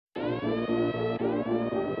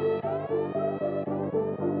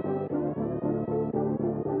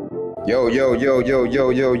Yo, yo, yo, yo, yo,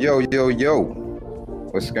 yo, yo, yo, yo.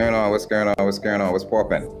 What's going on? What's going on? What's going on? What's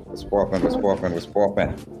poppin'? What's poppin'? What's poppin'? What's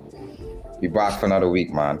poppin'? We back for another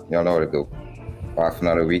week, man. Y'all know what to do. Back for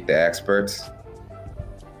another week. The Xperts.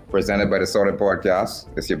 Presented by the Sorted Podcast.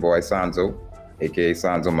 It's your boy Sanzo, aka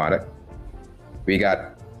Sanzo Matic. We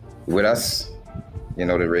got with us, you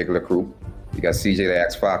know, the regular crew. We got CJ the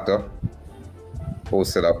X Factor.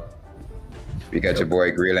 Posted up. We got your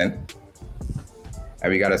boy Gralyn.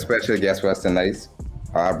 And we got a special guest for us tonight,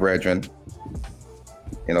 our brethren,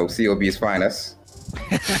 you know, COB's finest.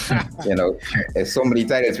 You know, there's so many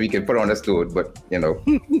titles we can put on this dude, but, you know,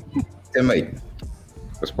 Timmaay,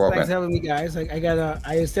 what's poppin'? Thanks for having me, guys. I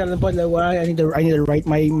was telling about like, why I need to write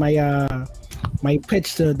my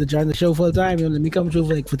pitch to join the show full time. You know, let me come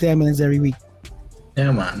through for 10 minutes every week. Yeah,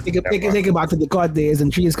 man. Take it back to the court days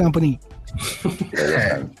and Trees Company.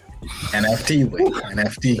 Yeah, NFT, boy.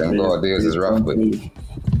 NFT. them God days is rough, but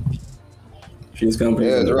Trees Company.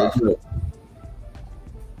 yeah, it's rough.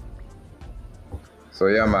 So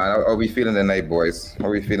yeah, man, how we feeling tonight, boys? How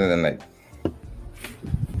we feeling tonight?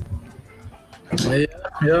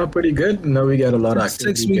 Yeah, pretty good. Now we got a lot of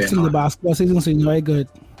activity 6 weeks in going the on. basketball season, so you know I good.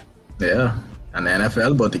 Yeah, and the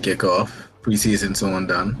NFL about to kick off. Preseason soon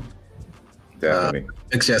done. Definitely.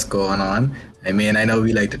 Fixtures going on. I mean, I know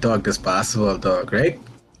we like to talk this basketball talk, right?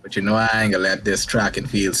 But you know I ain't gonna let this track and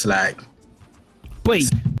field slide. Wait.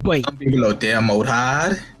 Some people out there mouth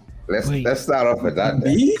hard. Let's start off with that.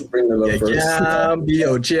 Then. B, Bring them up you first. can't be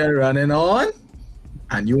out here running on,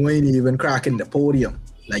 and you ain't even cracking the podium.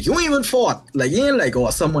 Like you ain't even fought. Like you ain't like, oh,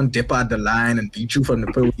 someone dip at the line and beat you from the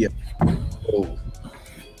podium. Oh,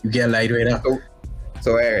 you get light right up.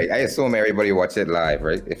 So Eric, I assume everybody watched it live,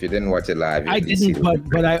 right? If you didn't watch it live, you I at least see didn't,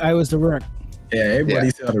 but I was to work. Yeah, everybody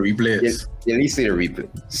saw the replays. you at least see the replay.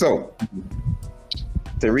 So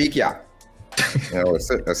to recap, you know,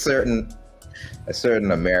 a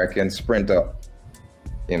certain American sprinter,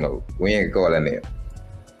 you know, we ain't calling it.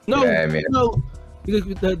 No, Yeah, I mean- no, because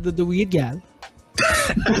the weird gal.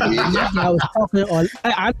 Yeah. I was talking all.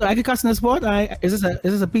 I could cuss in the sport. Is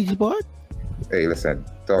this a PG sport? Hey, listen,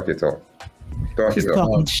 talk your talk. Talk She's your talk.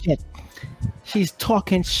 talking shit. She's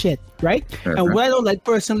talking shit, right? Mhm. And what I don't like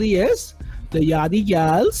personally is the Yardie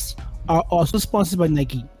Gals are also sponsored by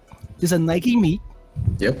Nike. There's a Nike meet.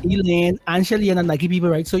 Yep. Elaine and Shelly and Nike people,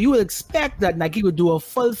 right? So you would expect that Nike would do a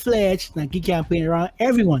full-fledged Nike campaign around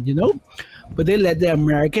everyone, you know? But they let their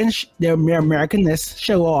Americanness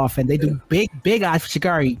show off, and they do big ad for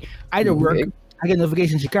Sha'Carri. I had to work. Big. I get a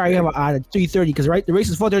notification. Sha'Carri have an ad at 3:30 because right, the race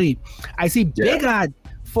is 4:30. I see big ad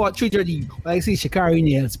for 3:30. I see Sha'Carri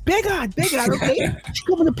nails. Big ad. Okay, she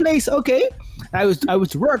coming to place. Okay, I was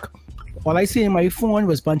to work. All I see in my phone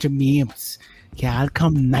was a bunch of memes. Gal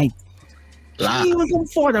come night. She even come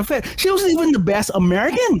fourth or fifth. She wasn't even the best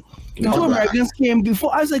American. No, Two bro. Americans came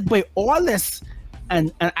before. I was like, wait, all this.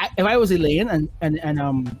 And if I was Elaine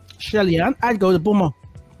and Shelly Ann, I'd go to Boomer.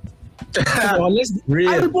 All this, Real.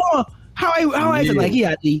 I would Boomer. How is it Real. Nike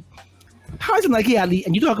athlete? How is it Nike athlete?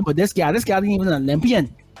 And you talk about this guy. This guy isn't even an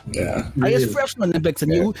Olympian. Yeah. I just Real. fresh from Olympics,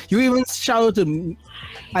 and Yeah. you even shout out to,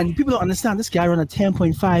 and people don't understand. This guy run a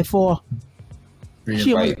 10.54.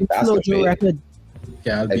 She Right, almost that's flow the Joe thing. record.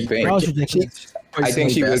 Yeah, I think- That was ridiculous. I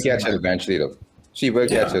think she will catch it eventually, though. She will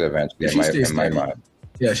catch it eventually, If in she stays my steady. mind.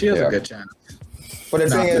 Yeah, she has Yeah. a good chance. But the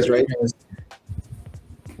thing Nah, is, right,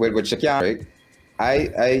 with Sha'Carri,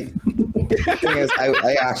 the thing is,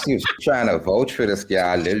 I actually was trying to vouch for this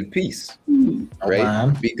guy a little piece, right?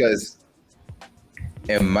 man. Because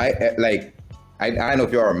in my like, I don't know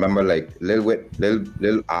if y'all remember, like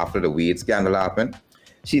little after the weed scandal happened,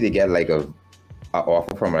 she did get like a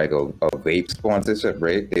offer from like a vape sponsorship,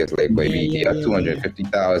 right? There's like maybe Yeah.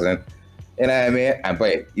 250,000. You know what I mean? And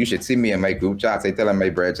but you should see me in my group chats. I telling my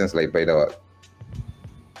brethren like, by the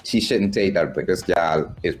she shouldn't take that, but this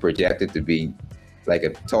gal is projected to be like a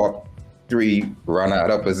top 3 runner at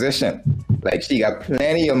her position. Like she got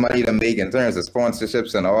plenty of money to make in terms of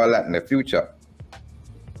sponsorships and all that in the future.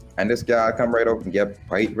 And this guy come right up and get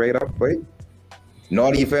paid right up, boy.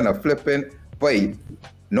 Not even a flipping, boy.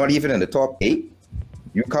 Not even in the top 8.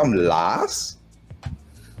 You come last.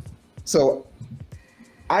 So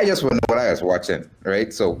I just want to know what I was watching,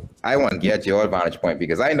 right? So I want to get your vantage point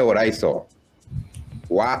because I know what I saw.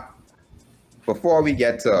 Why? Before we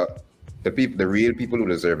get to the people, the real people who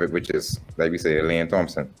deserve it, which is, like we say, Elaine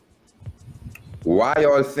Thompson. Why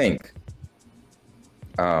y'all think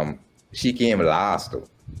she came last though?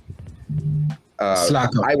 Slack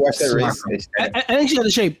up. I watched the Slack race. I think she had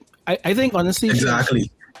a shape. I think honestly,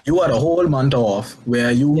 Exactly. You had a whole month off where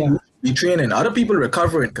you Yeah. be training. Other people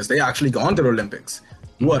recovering because they actually gone to the Olympics.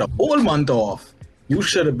 You had a whole month off. you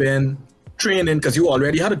should have been training because you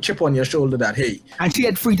already had a chip on your shoulder that, hey. And she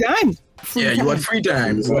had free time. You had free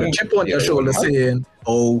time. You had a chip on your shoulder saying,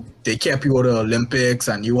 oh, they kept you at the Olympics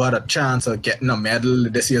and you had a chance of getting a medal.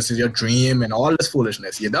 This is your dream and all this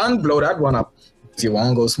foolishness. You done blow that one up because you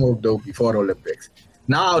want to go smoke dope before the Olympics.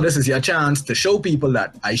 Now this is your chance to show people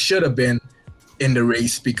that I should have been in the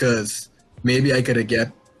race because maybe I could have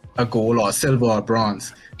get a gold or silver or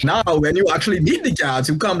bronze. Now, when you actually meet the guys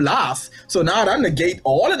who come last, so now that negate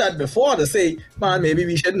all of that before to say, man, maybe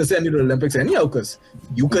we shouldn't have sent you to the Olympics anyhow because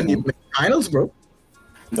you couldn't even make finals, bro.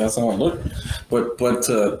 That's how it looked. But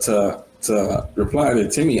to reply to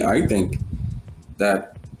Timmy, I think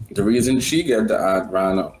that the reason she get the ad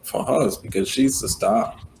ran up for her is because she's the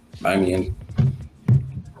star. I mean,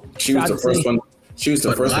 she was the first one. She was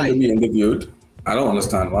the first one to be interviewed. I don't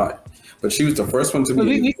understand why, but she was the first one to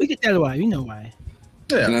be. We can tell why. We know why.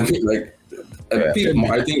 Yeah. And I think I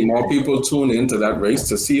think more people tune into that race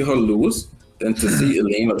to see her lose than to see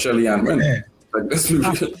Elaine or Shelley-Ann win. Like this,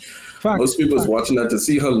 most people's watching that to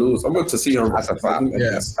see her lose. I'm about to see her. That's a fact.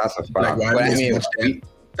 Yes, that's a fact. Like But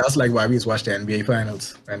that's like why we watch the NBA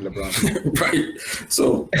Finals and LeBron. Right.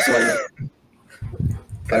 So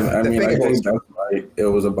I mean, I think that's why it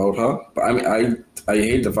was about her. But I mean, I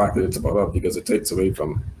hate the fact that it's about her because it takes away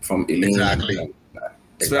from Elaine. Exactly.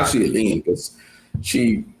 Especially Elaine, because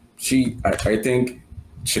I think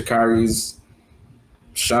Sha'Carri's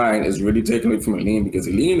shine is really taken away from Elaine because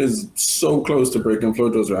Elaine is so close to breaking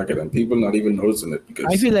Floto's record and people not even noticing it. Because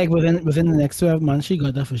I feel like within the next 12 months, she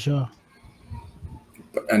got that for sure.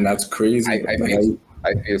 And that's crazy. I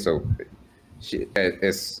feel so.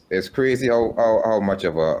 It's crazy how much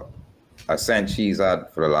of a ascent she's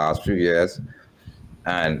had for the last few years,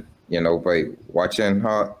 and by watching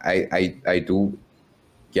her, I do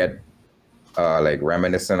get like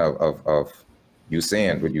reminiscent of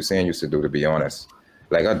Usain, what Usain used to do. To be honest,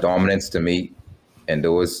 like her dominance to me in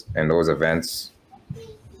those events,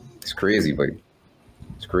 it's crazy, buddy.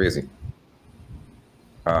 It's crazy.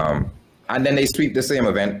 And then they sweep the same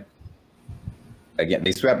event again.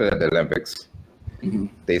 They swept it at the Olympics. Mm-hmm.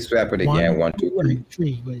 They swept it again, 1, 2,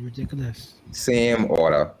 3. But ridiculous. Same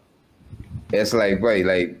order. It's like, boy,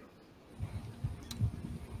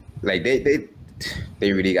 like they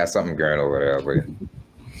really got something going over there, but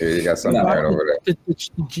they really got something going over there.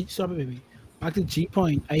 Sorry, baby. Back to G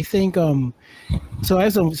point. I think so I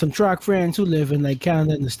have some track friends who live in like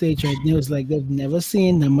Canada and the States, right? And it was like they've never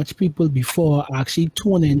seen that much people before actually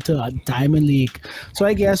tune into a Diamond League. So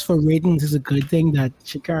I guess for ratings is a good thing that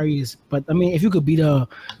Sha'Carri is. But I mean, if you could be the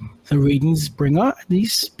ratings bringer, at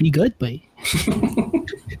least be good, boy.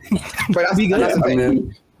 But that's the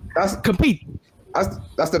thing. That's compete.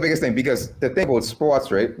 That's the biggest thing, because the thing about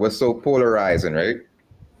sports, right, was so polarizing, right?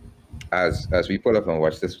 As we pull up and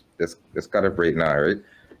watch this cut up right now, right?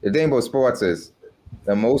 The thing about sports is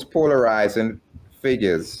the most polarizing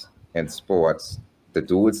figures in sports, the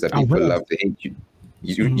dudes that people love to hate,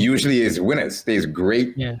 usually is winners. They're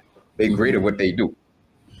great. Yeah. They're great at what they do.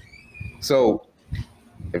 So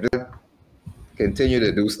if they continue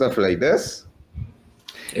to do stuff like this,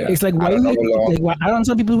 yeah. It's like why I don't know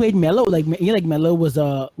some people who hate Melo. Like Melo was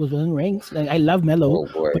winning rings. Like I love Melo.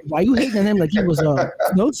 Oh, but why you hating him like he was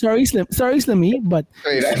no sorry Slimmy, but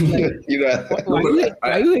why you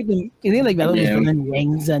hate him? It ain't like Melo was winning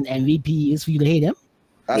rings and MVPs for you to hate him.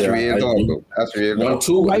 That's real talk. That's real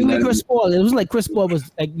talk. Why you hate Chris Paul? It wasn't like Chris Paul was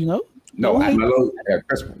like No, Melo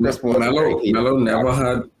never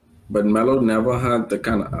had. But Melo never had the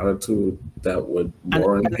kind of attitude that would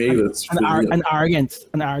warrant haters. An arrogance.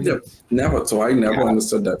 Yeah, never. So I never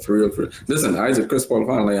understood that for real. Listen, I was a Chris Paul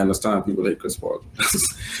fan. I understand people hate Chris Paul.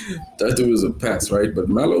 That dude was a pest, right? But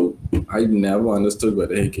Melo, I never understood where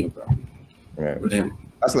the hate came from. Right. With him.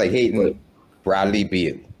 That's like hating Bradley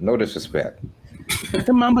Beal. No disrespect.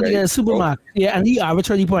 The man but get a supermarket. Yeah, and he averaged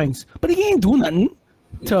 30 points. But he ain't do nothing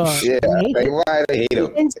to why they hate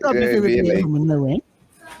him? He ain't stop because they hate him in the ring.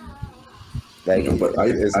 Like, but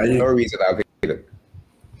there's no reason I'll hate it.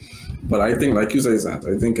 But I think, like you say, Sant,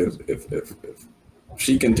 I think if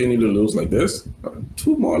she continued to lose like this,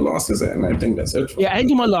 2 more losses, and I think that's it. Yeah, I think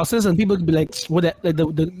 2 more losses, and people could be like, "What? Like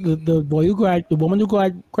the boy who cried, the woman who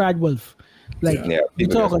cried wolf." Like you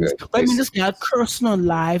talk on this. I mean, this guy cursing on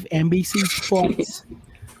live NBC Sports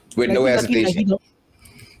with no hesitation.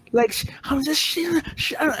 Like I'm just shit.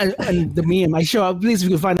 And the meme I show up. Please, if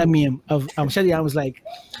you can find that meme of Shelley-Ann was like,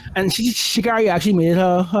 and Sha'Carri actually made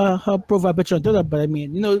her profile picture on Twitter. But I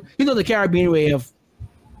mean, you know the Caribbean way of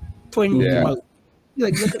pointing them out.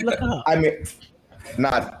 Like look at her. I mean,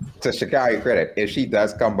 not to Sha'Carri credit, if she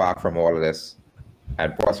does come back from all of this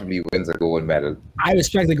and possibly wins a gold medal, I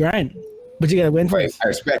respect the grind. But you gotta win Right. first. I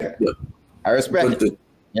respect it. Yeah. I respect But it. the, You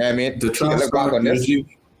know what I mean? the You trash look back talk on this.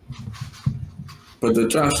 usually, but the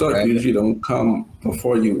trash talk Right. usually don't come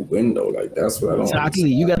before you win though. Like that's what I don't. Exactly.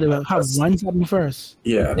 understand. You gotta have That's- one something first.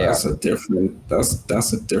 Yeah, Yeah. that's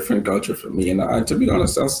a different culture for me. And to be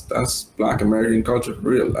honest, that's Black American culture for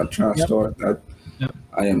real. That trash Yep. talk. That Yep.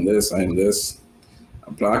 I am this.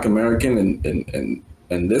 I'm Black American,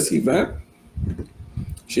 and this event.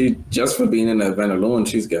 She just for being in the event alone,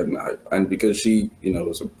 she's getting hype, and because she,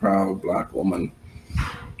 is a proud Black woman,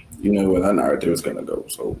 where that narrative is gonna go.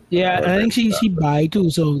 So Yeah, and I think she bi too,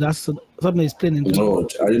 so that's something that's playing into. No,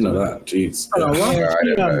 I didn't know that. Jeez. Yeah, Yeah, I she,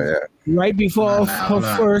 didn't know that. right before Hold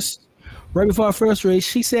on. her first race,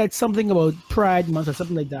 she said something about Pride Month or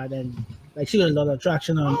something like that, and like she got a lot of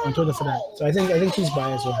traction on Twitter for that. So I think she's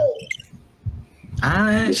bi as well.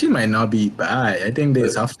 She might not be bad. I think they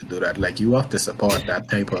just have to do that. Like you have to support that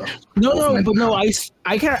type of. No, movement but no, now.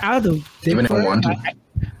 I can't out of Even if I want to.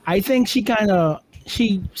 I think she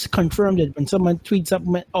confirmed it when someone tweets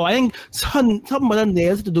something. Oh, I think something about her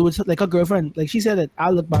nails to do with like her girlfriend. Like she said it.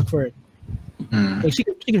 I'll look back for it. Like she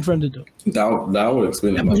confirmed it though. That would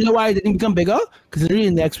explain a But you lot. know why it didn't become bigger? Because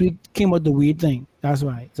really next week came out the weed thing. That's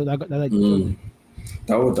why. So that like.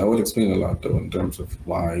 That would explain a lot though in terms of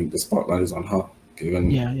why the spotlight is on her,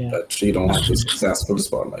 given Yeah. that she don't have the successful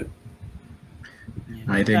spotlight.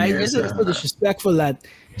 My thing I is, guess it's so disrespectful that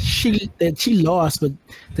she lost, but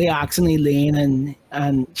they asking Elaine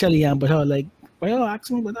and Shelly Ann, but her like, why you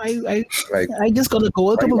asking? But I just got a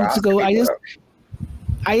goal a couple Why you weeks ago. asking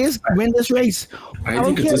I just win this race. I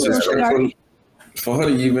don't think it's care what disrespectful Sha'Carri- for her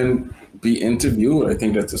to even be interviewed. I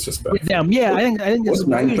think that's with disrespectful. them. Yeah, I think Most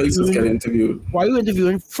ninth places get interviewed. Why are you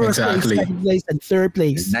interviewing first Exactly. place, second place, and third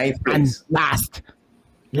place, Ninth and place.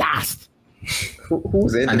 last?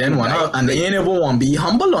 Who's in? and then and they ain't ever want to be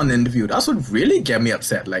humble on the interview. That's what really get me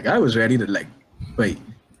upset. Like I was ready to wait.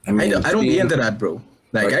 I mean, I don't be into that, bro.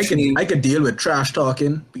 Like But I could deal with trash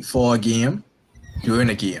talking before a game, during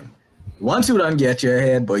a game. Once you don't get your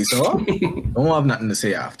head voice off, don't have nothing to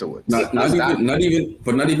say afterwards. Not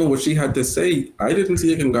even what she had to say. I didn't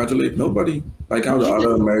see her congratulate nobody. Like how the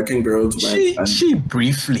other American girls went. And She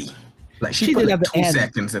briefly, she put did at the 2 end.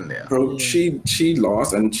 seconds in there. bro, she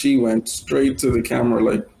lost and she went straight to the camera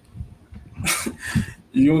like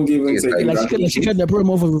you don't even say Like Like she cut the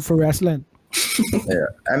promo for wrestling. Yeah,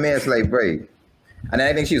 I mean it's like break, and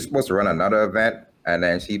I think she was supposed to run another event, and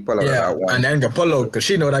then she pulled out Yeah, that one. and then go pull out because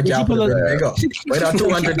she know that gap is pull out- bigger. She- But that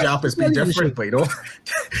 200 gap is be different, but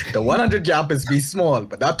the 100 gap is be small,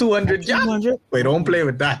 but that 200 gap, 200? we don't play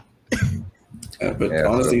with that. But Yeah,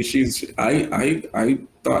 honestly, I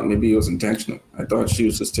thought maybe it was intentional. I thought she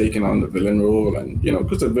was just taking on the villain role, and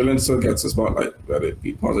because the villain still gets the spotlight, whether it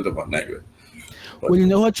be positive or negative. Well, you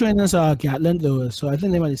know her trainers are Gatlin though, so I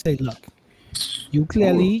think they might say, look, you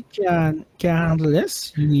clearly can handle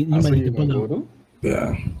this. You might need to pull out.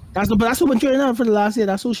 Yeah, That's what been training her for the last year.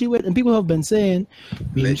 That's who she went, and people have been saying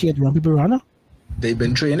maybe she had to run people around her. They've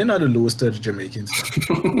been training her to lose to the Jamaicans.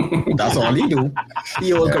 That's all he do.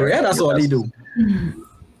 He whole career, that's all he do.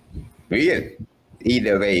 Yeah.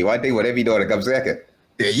 Either way, one thing, whatever you do to come second.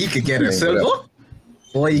 Yeah, he could get a silver,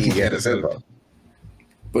 or he could get a silver.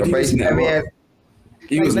 but he was never.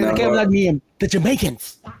 He was Like never. that meme, the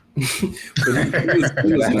Jamaicans. But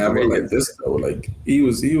he was never like this though. Like he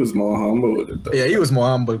was more humble with it though. Yeah, he was more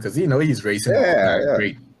humble because he's racing. Yeah.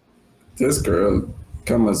 Great. This girl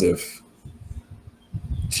come as if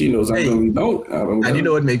she knows I'm gonna be dope. And you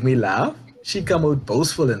know what make me laugh? She come out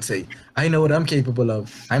boastful and say, I know what I'm capable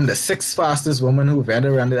of. I'm the 6th fastest woman who've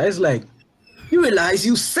ever run it. I was like, you realize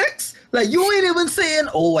you 6? Like, you ain't even saying,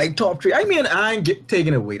 oh, I top 3. I mean, I ain't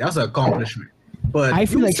taking it away. That's an accomplishment. But I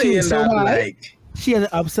feel you like she saying was so that, high. She had it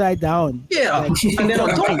upside down. yeah. Like, And then on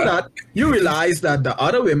top of that, you realize that the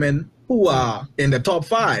other women who are in the top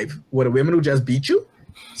 5 were the women who just beat you.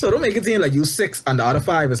 So don't make it seem like you 6 and the other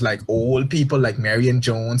 5 is like old people like Marion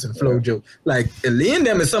Jones and Flojo. Like Elaine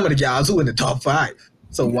them is some of the guys who in the top 5.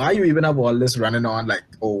 So why you even have all this running on like,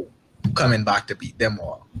 oh, coming back to beat them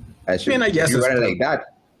all? I mean, I guess if you it's run it true. like that,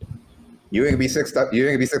 you ain't gonna be 6. You ain't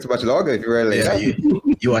gonna be 6 much longer if you run it like Yeah,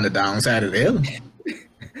 that. you on the downside of the hill.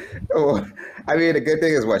 Oh, I mean, the good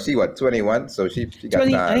thing is what 21, so she got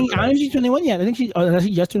 20, time. I think she's 21 yet. I think she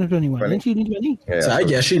just turned 21. I think she's 20. Yeah, So I so-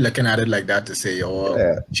 guess she looking at it like that to say, oh,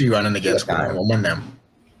 Yeah. she running against Yeah. one woman them.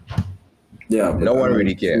 Yeah, but No one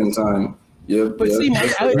really cares. Same time, yeah, But see, man,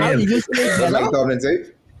 I even feel Just like better. Tomlin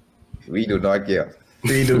said, we do not care.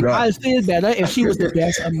 They do not. I'll feel better if she was the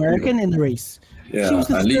best American in the race. yeah. She was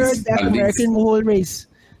the at third least, best American in the whole race.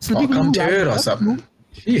 So Or people come who third or like something.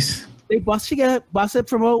 Jeez. She got busted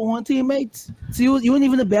from her own teammates. So you weren't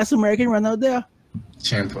even the best American run out there.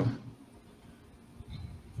 Shameful.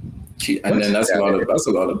 And then that's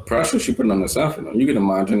a lot of pressure she put on herself. You know, you can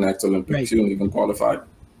imagine next Olympics, Right. she don't even qualify.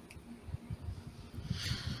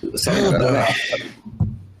 So,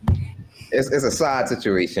 It's a sad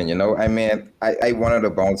situation, you know. I mean, I wanted to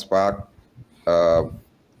bounce back,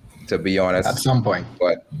 to be honest. At some point.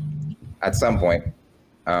 But at some point,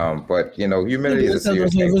 but you know, humility is a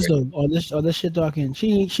serious thing. All this shit talking.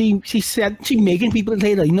 She said she making people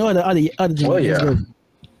later. You know the other Oh yeah.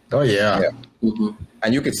 Oh yeah. mm-hmm.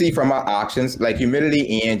 And you can see from our actions, like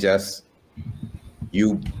humility ain't just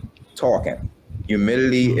you talking.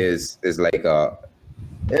 Humility is like a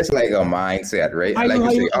mindset, right? How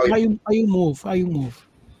you move?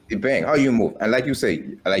 Bang, how you move. And like you say,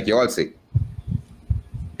 like y'all say,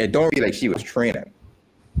 it don't feel like she was training,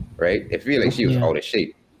 right? It feel like she was out of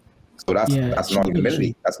shape. So that's not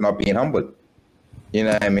humility. That's not being humble. You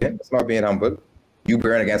know what I mean? It's not being humble. You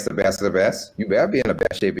burn against the best of the best. You better be in the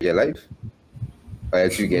best shape of your life, or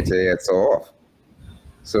else you get your head so off.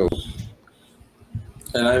 So,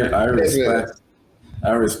 and I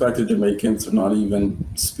respect the Jamaicans for not even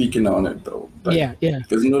speaking on it though. Like,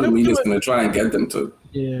 because you know the media's gonna try and get them to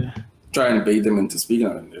try and bait them into speaking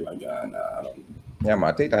on it. They're like, nah, I don't. Yeah,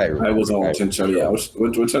 man, take the high road. I wasn't watching Charlie.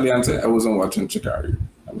 What Charlie answered? I wasn't watching Sha'Carri.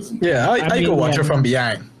 I could watch her from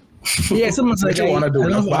behind. Yeah, someone's like, I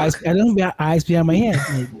don't have eyes behind my head.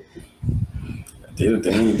 Like, they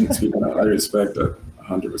didn't even speak on it. I respect that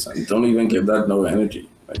 100%. Don't even give that no energy.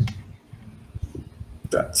 Like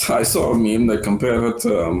that. I saw a meme that compared her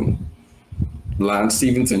to Lance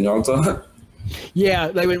Stevenson. Y'all saw that?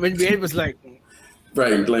 Yeah, like when Wade was like,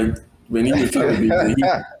 right, like when he was trying to be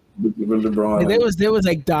with LeBron. Like, they was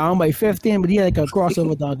like down by 15, but he had like a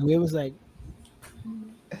crossover down. It was like.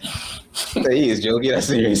 He is joking. That's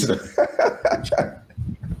serious.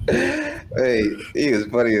 Hey, he is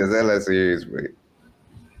funny as hell. That's serious, man.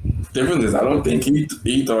 Difference is, I don't think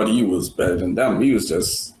he thought he was better than them. He was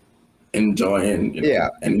just enjoying, you know,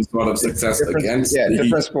 any sort of success against.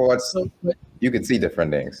 Different sports. You can see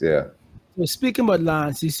different things. Yeah. So speaking about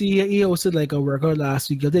Lance, you see, he hosted like a workout last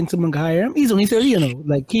week. I think someone got him. He's only 30, you know.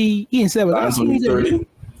 Like he ain't 7. Lance only 30.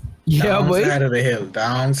 Yeah, boy.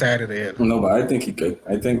 Down side of the hill. No, but I think he could.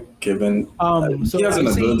 I think given so he has an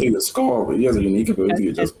ability to score, but he has a unique ability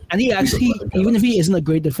to just. And he actually, even if he isn't a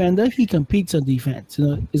great defender, he competes on defense. You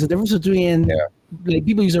know, there's a difference between like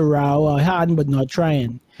people use a row or Harden but not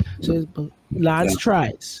trying. So Lance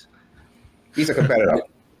tries. He's a competitor.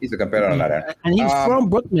 He's a competitor on that end. And he's from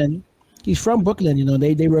Brooklyn. He's from Brooklyn. You know,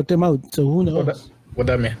 they worked him out. So who knows? What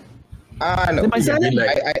that mean? I know.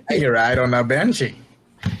 I ride on that benchy.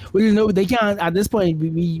 Well, you know, they can't at this point.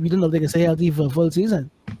 We don't know if they can stay healthy for a full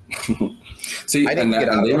season. See, they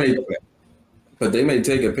may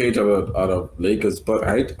take a page out of Lakers, but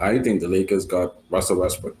I think the Lakers got Russell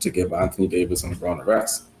Westbrook to give Anthony Davis and LeBron a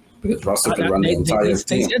rest because Russell could run the entire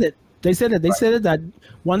team. They said it that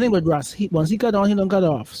one thing with Russ, once he cut on, he don't cut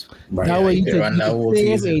off. Right. That way you could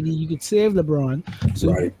save AD, you could save LeBron.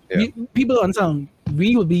 So people on some,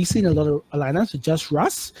 we will be seeing a lot of lineups with just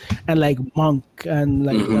Russ and like Monk and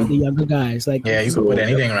like the younger guys. Like you could put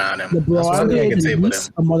anything around him. LeBron played the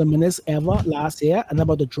least amount of minutes ever last year and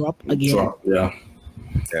about to drop again.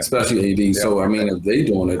 Especially AD. So I mean, if they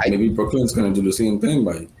doing it, maybe Brooklyn's going to do the same thing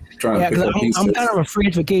by trying to pick up pieces. I'm kind of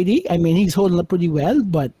afraid for KD. I mean, he's holding up pretty well,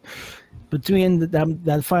 but between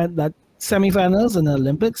that semifinals and the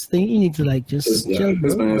Olympics thing, you need to like just chill.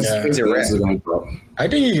 I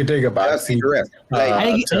think you can take a back seat to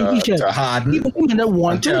Harden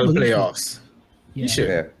until playoffs. You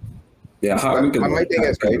should. Yeah, Harden.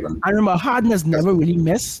 I remember Harden has never really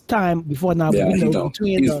missed time before now. Yeah,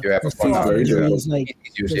 between he's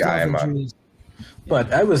usually Iron Man.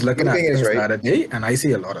 But I was looking at this the other day, and I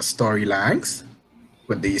see a lot of storylines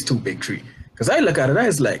with these two big three. Because I look at it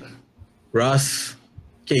as like Russ,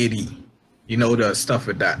 KD, you know, the stuff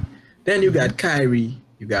with that. Then you got Kyrie,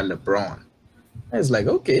 you got LeBron. I was like,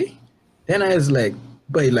 okay. Then I was like,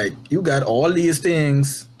 but like, you got all these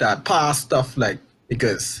things that pass stuff, like,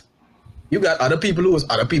 because you got other people who was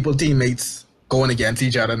other people teammates going against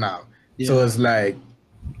each other now. Yeah. So it's like,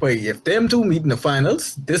 but if them two meet in the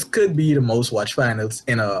finals, this could be the most watched finals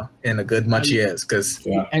in a good much years because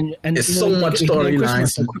and there's so much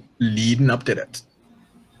storylines leading up to that.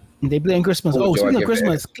 They play on Christmas. Speaking of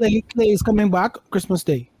Christmas, Clay is coming back Christmas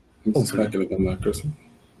Day.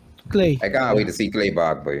 Clay. I can't wait to see Clay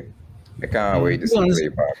back, boy. I can't wait to see Clay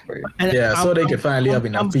back, boy. So they can finally have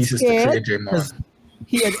enough pieces to trade Draymond.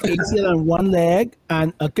 He had ACL on one leg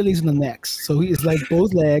and Achilles on the next. So he is like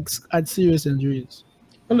both legs had serious injuries.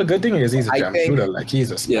 Well, the good thing is he's a I jump think- shooter. Like he's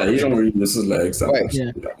a Yeah, he don't really miss his legs. Right.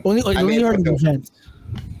 Yeah. Only hurt in defense.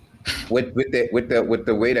 with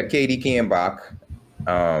the way that KD came back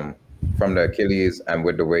from the Achilles, and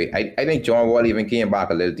with the way I think John Wall even came back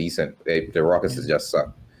a little decent. The Rockets is just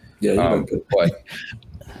suck. Yeah, he look good.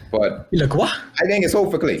 But You look what? I think it's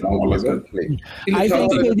hope for Clay. John Wall is good. He look I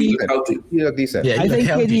think healthy. He KD look healthy. He look decent. Yeah, I he look think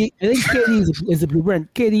healthy. KD is the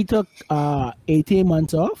blueprint. KD took 18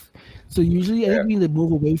 months off, so usually I think we need to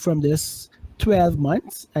move away from this 12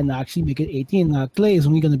 months and actually make it 18. Now Clay is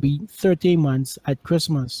only going to be 13 months at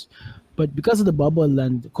Christmas, but because of the bubble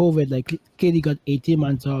and COVID, like KD got 18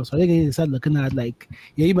 months off, so I think they start looking at like,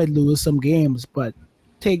 yeah, you might lose some games, but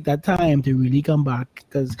take that time to really come back,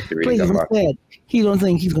 because Clay even said he don't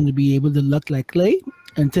think he's going to be able to look like Clay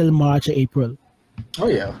until March or April. Oh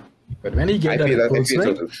yeah, but when he I get that feel in full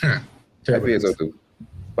so swing, too. I feel so too.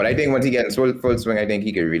 But I think once he gets full swing, I think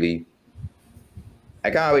he could really. I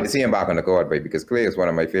can't wait to see him back on the court, but because Clay is one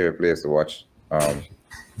of my favorite players to watch,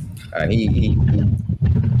 and he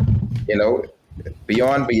you know,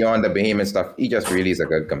 beyond the behemoth stuff, he just really is a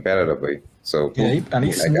good competitor, boy. So yeah, and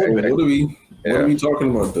he's smooth with it. What are we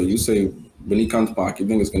talking about though? You say when he comes back, you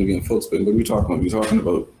think it's going to be in full spin. What are we talking about? We talking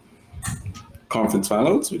about conference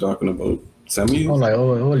finals? We talking about semis? Oh, like,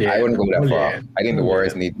 oh yeah. I wouldn't go that Oh, far. yeah. I think the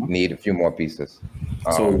Warriors need a few more pieces.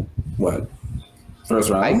 So what? First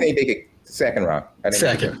round? I think they could second round.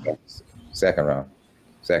 Second round.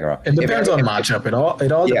 It depends on matchup. It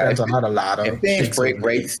all depends on how the ladder. If things shakes break out.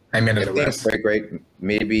 great, I mean, in if the things West. break great,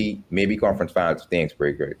 maybe conference finals. If things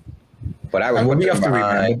break great, but I would And what put we them have to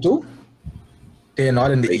remember behind. too, they're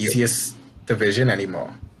not in the They do. easiest division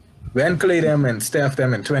anymore. When Clay them and Steph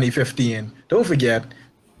them in 2015, don't forget,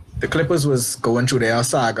 the Clippers was going through their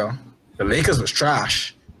saga. The Lakers was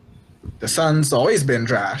trash. The Suns always been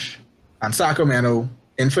trash. And Sacramento,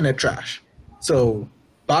 infinite trash. So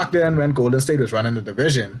back then when Golden State was running the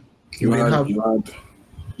division, you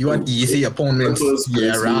had easy opponents Clippers,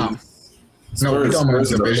 year round. No, we're talking about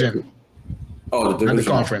the division. Oh, the division. And the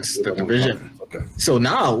conference, the division. Okay. So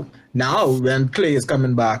now when Clay is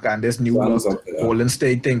coming back and this new Suns up there. Golden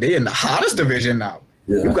State thing, they in the hardest division now.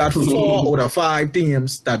 Yeah. You got 4 out of 5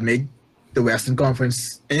 teams that make the Western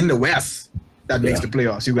Conference in the West that makes Yeah. the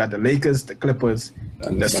playoffs. You got the Lakers, the Clippers,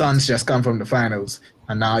 And the Suns just come from the finals,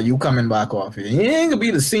 and now you coming back off. It ain't gonna be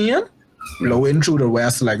the same blowing through the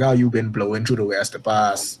West like how you've been blowing through the West the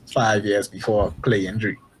past 5 years before Clay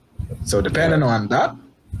injury. So depending on that,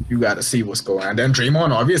 you got to see what's going on. And then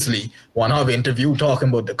Draymond obviously want to have an interview talking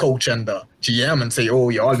about the coach and the GM and say, oh,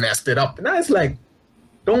 y'all messed it up. And I was like,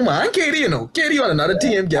 don't mind KD, you know. KD on another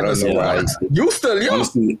team getting us know why. You still young.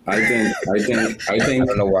 Honestly, I think I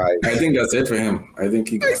don't know why. I think that's it for him. I think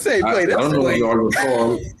he. I say, I wait, that's don't know the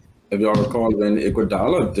if y'all recall when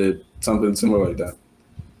Iguodala did something similar like that.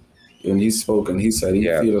 And he spoke and he said he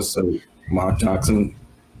feels so Mark Jackson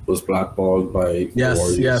was blackballed by the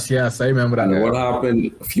Warriors. Yes. I remember that. And what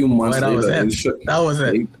happened a few months That was later? it. That was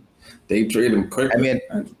it. They traded him quick. I mean,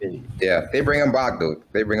 yeah, they bring him back, dude.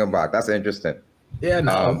 They bring him back. That's interesting. Yeah,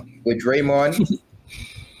 no. With Draymond,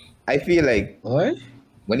 I feel like What?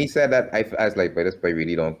 when he said that, I was like, but this boy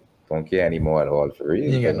really don't care anymore at all, for real.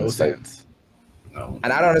 You ain't got no It's like- sense. No.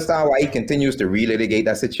 And I don't understand why he continues to relitigate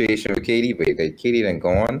that situation with KD, but like, KD done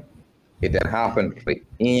gone. It didn't happen. But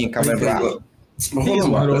he ain't coming back. But He's hold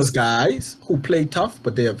on, one of let's- those guys who play tough,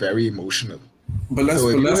 but they are very emotional. But let's, So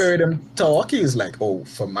if but you let's heard him talk, he's like, oh,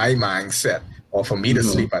 for my mindset or for me to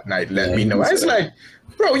sleep at night, let Yeah, me know. he It's said- like,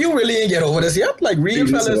 bro, you really ain't get over this yet. Like real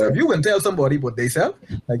He fellas, said- if you can tell somebody what they sell,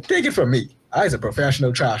 like take it from me. I's a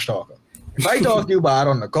professional trash talker. If I talk to you bad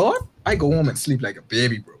on the court, I go home and sleep like a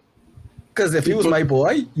baby, bro. Because if you was my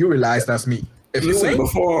boy, you realize that's me. If you listen ain't,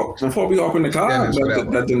 before we hop in the car, Then it's whatever.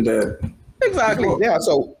 that in there. exactly. Yeah,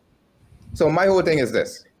 so my whole thing is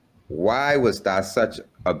this. Why was that such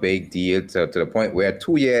a big deal to the point where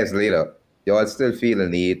 2 years later, y'all still feel the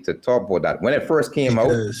need to talk about that? When it first came out,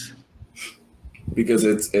 Because Because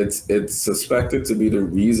it's suspected to be the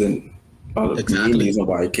reason, or the Exactly. main reason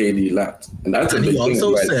why KD left, and that's a and big he thing.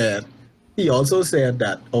 also Right? said,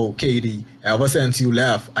 that, oh, KD, ever since you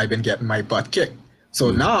left, I've been getting my butt kicked. So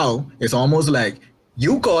now it's almost like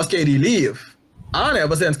you caused KD leave. And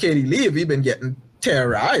ever since KD leave, we've been getting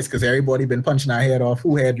terrorized because everybody been punching our head off.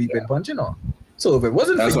 Who had we been punching on? So if it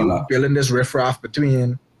wasn't That's for you enough. building this riffraff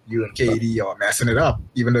between you and KD or messing it up,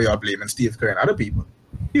 even though you're blaming Steve Kerr and other people,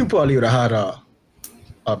 you probably would have had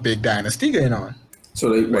a big dynasty going on. So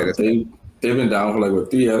they've been down for like what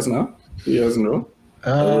 3 years now, 3 years in a row.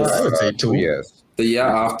 I would say 2 2 years. The year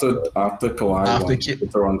after Kawhi After won Ki-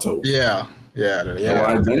 with Toronto. Yeah.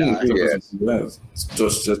 Kawhi then yeah. took us 2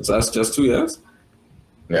 years. That's just 2 years.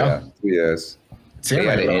 Yeah, 2 years. Seemed They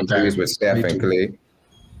had like a the long injuries time. with Steph Me and too. Clay.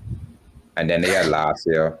 And then they had last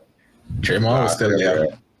year. Draymond was still there.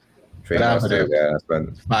 Draymond was still there. That's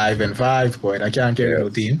when, 5-5, boy. I can't carry no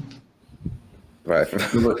team. right.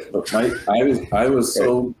 But I was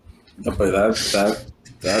so, but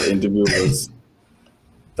that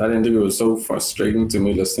interview was so frustrating to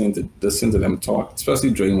me listen to them talk,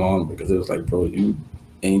 especially Draymond, because it was like, bro, you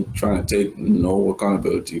ain't trying to take no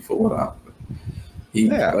accountability for what happened.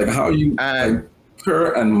 Like how you like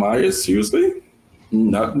Kerr and Myers, seriously,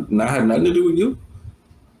 not had nothing to do with you.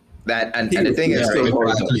 That and the thing is,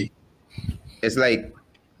 exactly. it's like,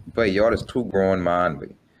 but y'all is too grown, man. But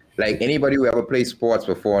like anybody who ever played sports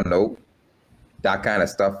before know that kind of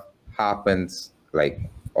stuff happens like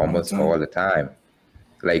almost all the time.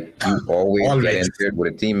 Like you always get into it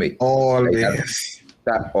with a teammate. Always. Like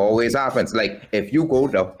that always happens. Like if you go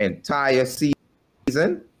the entire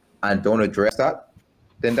season and don't address that,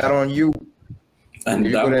 then that on you. And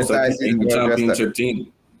that most likely the championship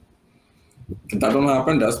team. If that don't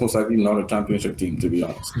happen, that's most likely not a championship team, to be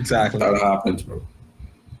honest. Exactly. That happens, bro.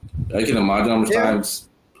 I can imagine how much times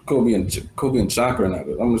Kobe and Shaq are not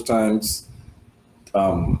good. How much times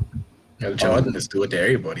Jordan is doing it to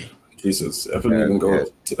everybody. Jesus, if it even go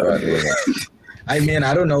to that. I mean,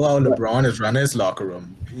 I don't know how LeBron is running his locker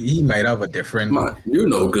room. He might have a different... Man, you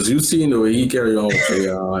know, because you've seen the way he carry on with Trey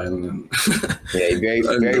and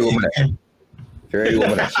very woman. Very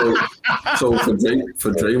woman. So for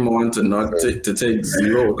Draymond to not to take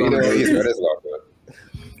zero accountability,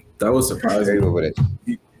 that was surprising.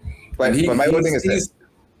 But my whole thing is this.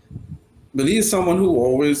 But he is someone who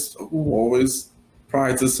always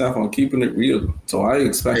prides himself on keeping it real. So I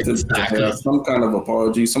expected to have some kind of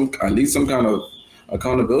apology, at least some kind of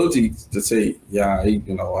accountability to say, I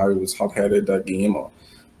was hot-headed that game, or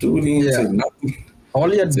dude, he didn't say nothing. All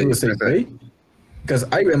he had to do was say, right? Because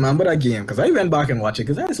I remember that game, because I went back and watched it,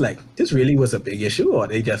 because I was like, this really was a big issue, or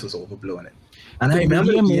they just was overblowing it. And I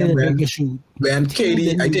remember the game when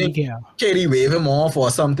Katie, I think Katie waved him off or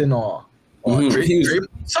something, or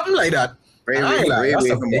something like that.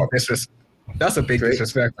 That's a big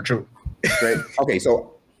disrespect for true. Okay,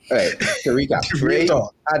 so to recap, Trey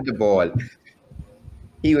had the ball.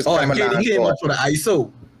 He was coming down. Katie came up for the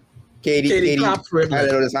ISO. Katie clapped for him. Had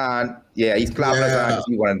it on his hand. Yeah, he's clapping his hand because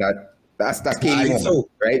he wanted that. That's Katie moment,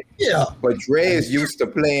 right? Yeah. But Dre is used to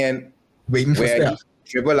playing waiting for where he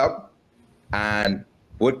dribble up, and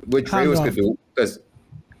what Dre was to do, because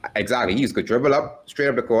exactly, he used to dribble up straight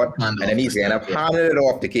up the court, and then he's gonna hand it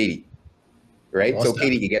off to Katie, right? So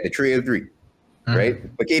Katie could get the trail three,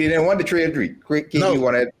 right? But Katie didn't want the trail three. Katie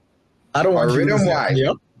wanted a rhythm wide.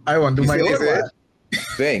 Yep. I want to do my own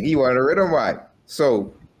thing. He wanted a rhythm wide.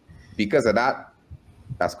 So because of that,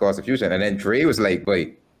 that's caused confusion. And then Dre was like,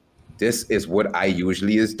 wait, this is what I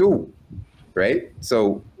usually is do, right?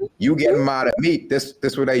 So you getting mad at me, this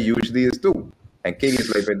what I usually is do. And Katie's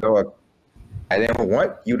like, dog, I didn't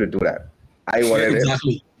want you to do that. I wanted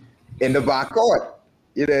it in the back court.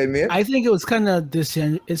 You know what I mean? I think it was kind of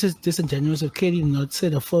disingenuous of Katie not to say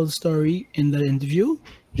the full story in the interview.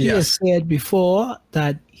 He has said before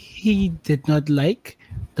that he did not like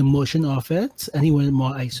the motion offense and he wanted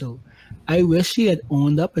more ISO. I wish he had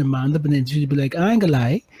owned up and manned up an interview to be like, I ain't gonna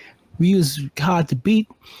lie, we was hard to beat,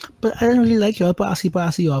 but I didn't really like your passy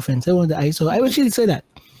offense. I wanted the ISO. I wish he'd say that.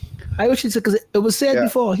 I wish he'd say, because it was said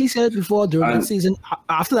before. He said it before during that season.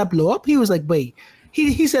 After that blow up, he was like, wait.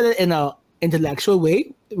 He said it in a intellectual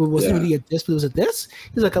way. It wasn't really a this, but it was a this.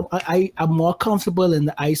 He's like, I'm more comfortable in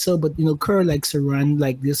the ISO, but Kerr likes to run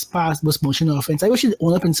like this motion offense. I wish he'd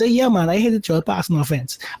own up and say, yeah, man, I hated your passing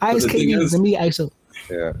offense. I was KD and me ISO.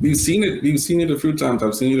 Yeah, we've seen it a few times.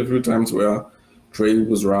 I've seen it a few times where Trey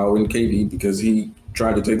was rowing KD because he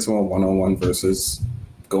tried to take someone one-on-one versus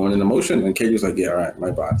going in motion, and KD was like, yeah, all right, my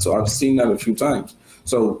bad. So I've seen that a few times.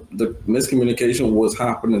 So the miscommunication was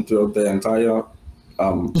happening throughout the entire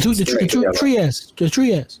the 3 years.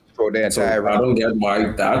 So I don't get why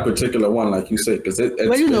that particular one, like you said, because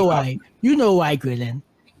well, you know why. You know why, Gralyn.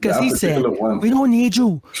 Because he said, we don't need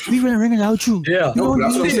you. We run ring without you. Yeah. No,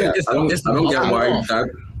 that's what I'm saying. I don't get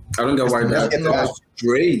why that lost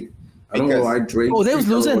Dre. I don't know why Dre. Oh, they was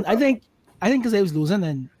losing. I think because they was losing,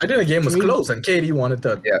 and I think the game was close, and KD wanted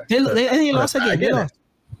to. Yeah. They lost again. They lost.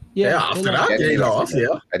 Yeah, after that, they lost.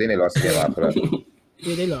 Yeah. I think they lost the game after that.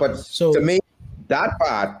 Yeah, they lost. But so to me, that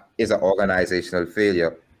part is an organizational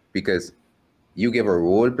failure because you give a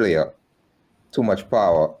role player too much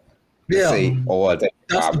power to say all that.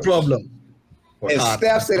 That's the problem. If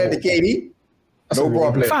Steph said that to KD, no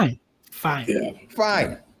problem. Fine. Yeah.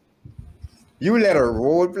 Fine. You let a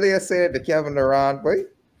role player say that to Kevin Durant, boy?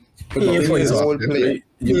 But He the ain't thing first is, option.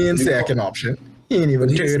 He ain't second option. He ain't even But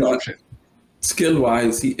he's third not- option. skill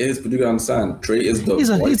wise, he is, but you gotta understand, Dre is the He's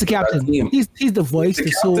voice the of that captain. team. He's the voice, He's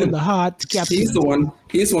the the soul, captain. the heart, the captain. He's the one.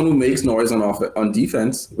 He's the one who makes noise on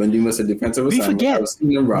defense when you miss a defensive We assignment. forget. I've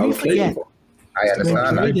seen him Raul We play forget. before. I When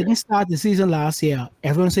understand Dre that. didn't start the season last year,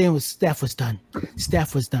 everyone saying was Steph was done.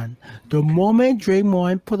 Steph was done. The moment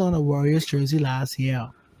Draymond put on a Warriors jersey last year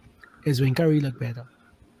is when Curry looked better.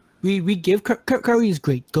 We give Curry is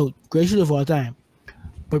great, GOAT, greatest of all time.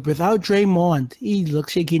 But without Draymond, he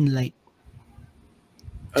looks shaky in the light.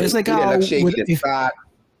 Just like He didn't how look shaky to if, start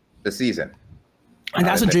the season. and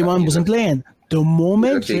that's when I admit that. Draymond wasn't playing. The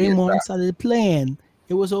moment looked shaky to Draymond start. started playing,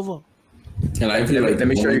 it was over. And I feel like Let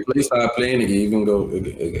me show you. you start playing, you even go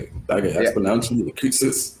like exponentially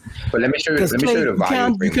increases. But let me show you. Because Let me show you the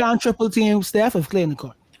value. you can't triple team Steph if Clay in the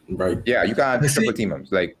court. Right. Yeah, you can't You see, triple team him.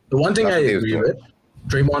 Like The one thing that's I what they was agree doing. with,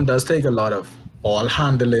 Draymond does take a lot of all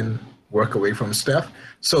handling work away from Steph.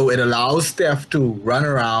 So it allows Steph to run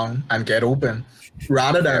around and get open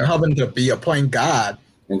rather than having to be a point guard.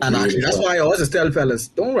 And And create actually, a that's shot. why I always tell fellas,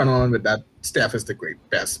 don't run on with that Steph is the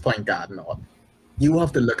best point guard and all. You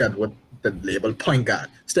have to look at what the label point guard.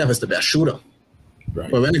 Steph is the best shooter.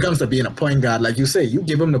 Right. But when it comes to being a point guard, like you say, you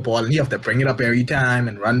give him the ball and you have to bring it up every time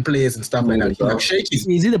and run plays and stuff like that. He looks shaky. It's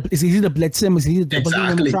easy to blitz him. It's easy to double team him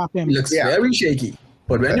and Exactly. trap him. He looks very shaky.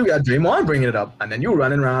 But when you got Draymond bringing it up, and then you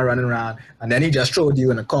running around, and then he just throwed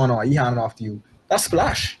you in the corner or he handed off to you, that's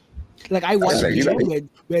splash. Like I watched Like, a you video know-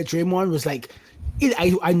 where Draymond was like,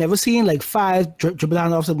 I never seen like 5 dribble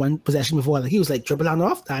on offs in one possession before. Like he was like dribble on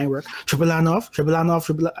off, that ain't work. Dribble on off,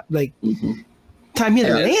 like time here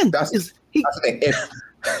to Yeah, land. that's the thing.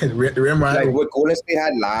 If Rim right like over. what Golden State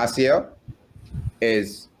had last year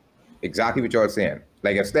is exactly what y'all saying.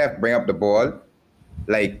 Like if Steph bring up the ball,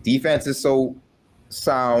 like defense is so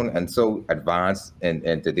sound and so advanced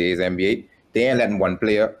in today's NBA, they ain't letting one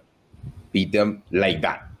player beat them like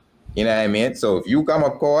that. You know what I mean? So if you come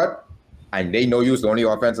up court and they know you're the only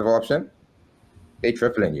offensive option, they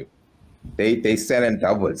tripling you. They selling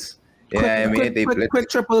doubles. You know what I mean? They quick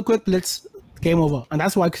triple, quick blitz, game over. And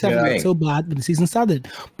that's why Steph Yeah. got so bad when the season started.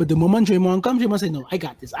 But the moment Draymond comes, Draymond say, no, I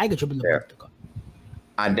got this. I can dribble the Yeah. ball.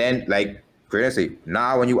 And then, like, crazy.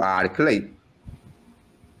 Now, when you add Clay,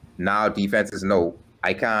 now defenses know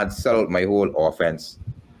I can't sell my whole offense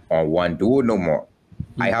on one dude no more.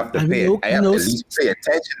 I have to And pay. you know- I have you to know- at least pay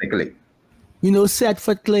attention to Clay. You know, set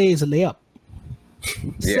foot Clay is a layup.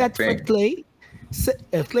 Yeah, Set bang. foot Clay.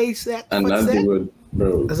 Clay set And foot that set. dude,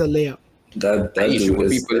 bro, That's a layup. that I issue dude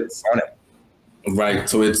with is people on him. right.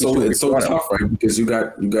 So it's so tough, right? Because you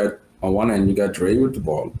got on one end you got Dre with the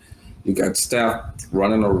ball, you got Steph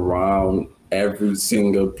running around every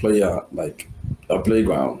single player like a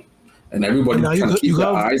playground, and everybody And now you trying to got- keep you their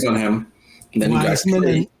got eyes on him. And then you got Wiseman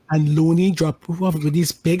Clay, and Looney drop off with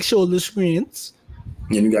these big shoulder screens.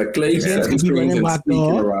 and you got Clay Yeah. setting Be screens running and back sneaking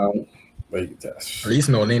door. around. Like that's At least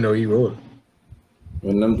no he roll. Yeah.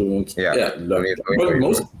 when them doing but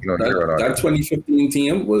most that 2015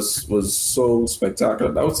 team was so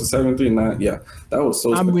spectacular. That was the 7-3-9. Yeah, that was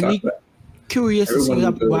so I'm really spectacular. curious to see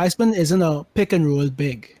Everyone that knew. Wiseman isn't a pick and roll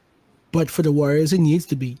big, but for the Warriors, it needs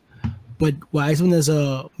to be. But Wiseman is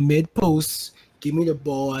a mid post, give me the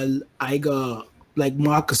ball. I got like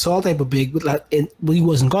Marc Gasol type of big, but like when he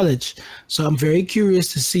was in college. So I'm very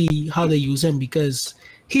curious to see how they use him because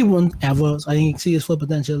he won't ever. I think see his full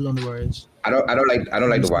potential on the Warriors I don't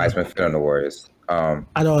like the Wiseman fit on the Warriors. at all.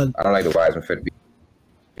 I don't like the Wiseman fit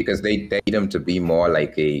because they need him to be more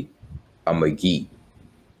like a McGee.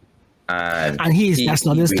 And That's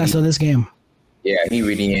not his game. Yeah, he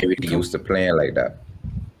really ain't really used to playing like that.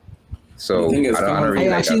 So The thing is, I don't really I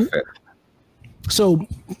like actually- that fit. So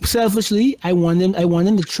selfishly, I want him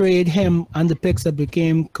to trade him and the picks that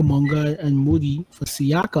became Kuminga and Moody for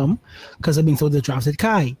Siakam because I've been told they drafted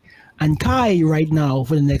Kai. And Kai right now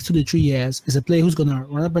for the next 2 to 3 years is a player who's gonna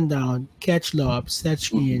run up and down, catch lobs, set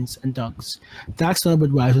screens, and dunks. That's not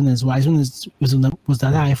what Wiseman is. Wiseman was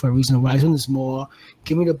that high for a reason. Wiseman is more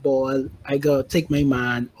give me the ball, I go take my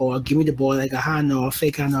man, or give me the ball like a hand off,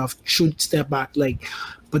 fake hand off, shoot, step back, like.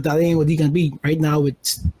 But that ain't what he can be right now with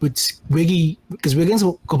Wiggy, because Wiggins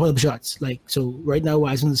will couple up shots. Like so, right now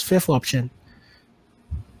Wiseman is 5th option.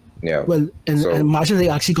 Yeah. Well, and Marshall they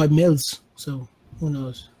actually got Mills, so who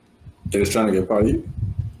knows? They was trying to get Party.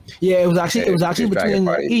 Yeah, it was actually he's trying to between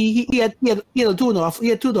get he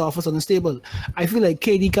had two offers on the table. I feel like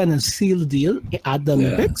KD kind of sealed the deal at the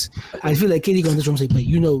Olympics. I feel like KD going to say, "Play,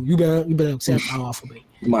 you better accept our offer, mate."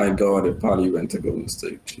 My God, if Party went to Golden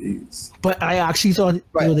State, jeez. But I actually thought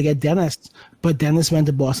they get Dennis, but Dennis went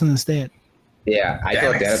to Boston instead. Yeah, I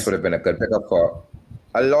thought Dennis would have been a good pickup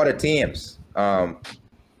a lot of teams.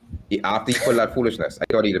 After he pulled that foolishness, I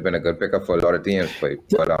thought he'd have been a good pickup for a lot of teams, but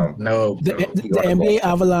No, The NBA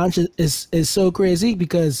Avalanche is so crazy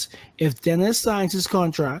because if Dennis signs his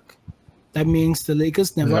contract, that means the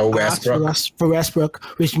Lakers never No ask Westbrook. for Westbrook,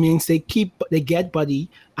 which means they get Buddy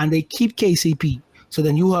and they keep KCP. So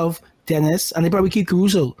then you have Dennis and they probably keep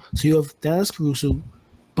Caruso. So you have Dennis, Caruso,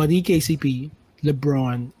 Buddy, KCP,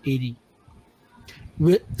 LeBron,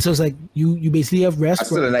 AD. So it's like you basically have that's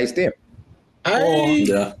still a Westbrook, nice team.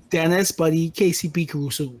 Yeah. Dennis, Buddy, KCP,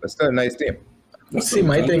 Caruso. That's still a nice team. See,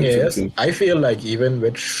 my thing is, I feel like even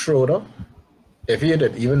with Schroeder, if he had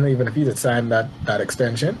even if he had signed that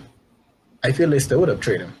extension, I feel they still would have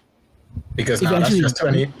traded him. Because now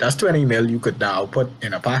Eventually. that's 20 mil you could now put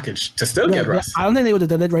in a package to still get Russ. I don't think they would have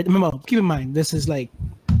done it right. Remember, keep in mind, this is no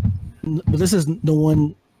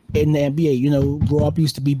one in the NBA. You know, Rob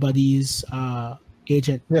used to be Buddy's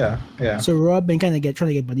agent. Yeah, yeah. So Rob been kind of trying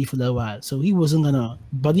to get Buddy for a little while. So he wasn't gonna.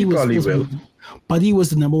 Buddy was probably supposed to Buddy was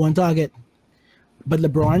the number one target. But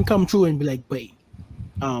LeBron come through and be like, wait,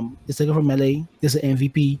 this nigga from LA, this is an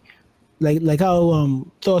MVP. Like how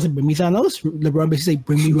Thor said, bring me Thanos. LeBron basically say,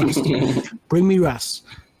 bring me Russ. Bring me Russ.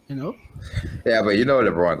 You know? Yeah, but you know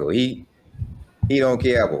LeBron though. He don't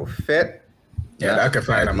care about fit. Yeah, that could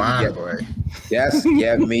find a man, Yeah. boy. Yes,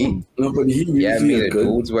 yeah, me. No, but he Yeah, me. usually The a good.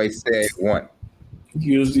 dudes what I said want.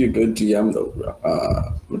 Usually a good GM though,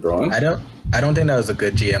 LeBron. I don't think that was a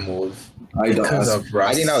good GM move I don't. because of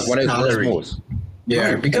Russ. I think that was one of his worst salary. moves.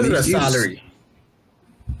 Yeah, No, because of the he's- salary.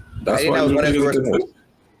 I think that was one of his worst moves.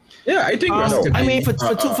 Yeah, I think Russ could I be, mean, for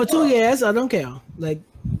 2 years, I don't care. Like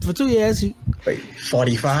for 2 years,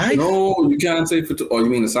 45. No, you can't say for two. Oh, you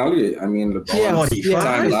mean the salary? I mean LeBron's Yeah,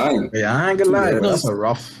 45. timeline. Yeah, I ain't gonna lie. No. That's a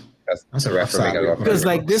rough. That's a rough for making it salary. rough. because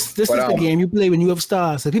like this is But, the game you play when you have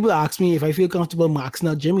stars. So people ask me if I feel comfortable maxing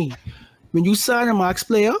out Jimmy. When you sign a max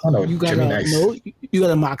player, I know, you gotta Jimmy nice. know you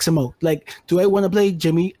gotta max him out. Like, do I want to play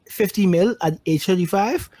Jimmy 50 mil at age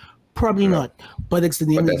 35? Probably No. not. But it's the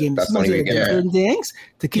name But of the game. that's the only way you Sometimes you get gotta do certain things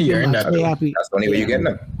to keep He your earned max that, player though. happy. That's the only way you Yeah. get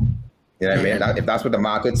them. You know what I mean? If that's what the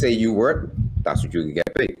market say you worth, that's what you can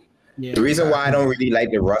get paid. Yeah. The reason why I don't really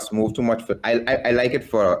like the Russ move too much, I like it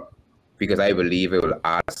because I believe it will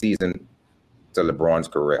add a season to LeBron's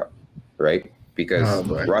career, right? Because Oh,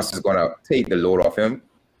 boy. Russ is gonna take the load off him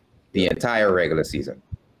the entire regular season.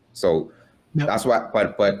 So Yep. that's why.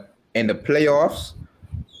 But in the playoffs,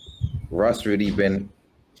 Russ really been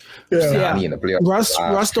snotty in the playoffs.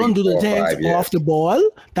 Russ don't do the 3, 4, things 5 years. off the ball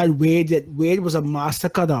that Wade did. Wade was a master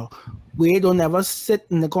cutter. Wade don't ever sit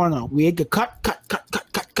in the corner. Wade get cut.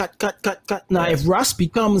 Now, if Russ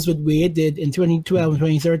becomes what Wade did in 2012 and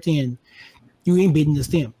 2013, you ain't beating this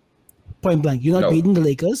team. Point blank. You're not No. beating the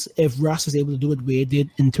Lakers if Russ is able to do what Wade did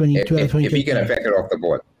in 2012, If he 2013. can affect it off the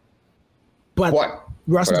board. But What?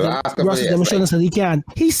 Russ For is the last couple of years, demonstrating like- that he can.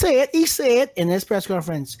 He said in his press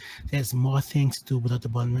conference, there's more things to do without the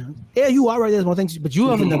ball, man. Yeah, you are right, there's more things, but you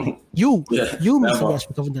haven't done it. You, Yeah, Mr. never.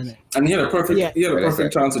 Westbrook, haven't done it. And he had a perfect Yeah.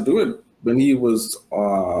 chance to do it when he was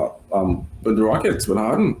with the Rockets with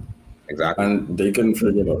Harden, Exactly. and they couldn't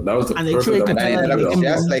figure it out. That was the And they perfect traded And that ended Capella, up they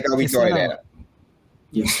just can- like how we it's thought it not. ended up.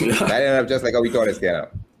 Yeah. That ended up just like how we thought it's gonna.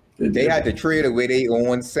 They had to trade away their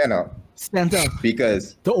own center Stand up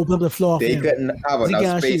because to open up the floor. for they him. couldn't have He enough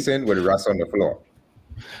can't shoot. spacing with Russ on the floor.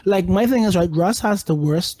 Like, my thing is, right, Russ has the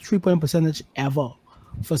worst 3-point percentage ever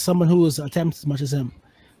for someone who has attempts as much as him.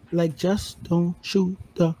 Like, just don't shoot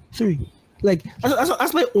the three. Like,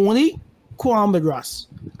 that's my only qualm with Russ.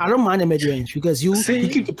 I don't mind the mid range because you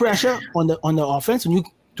keep the pressure on the offense when you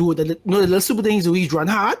do the little super things where you run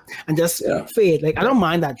hard and just fade. Like, I don't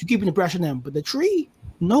mind that. You keeping the pressure on them, but the tree,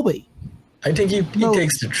 nobody. I think he No.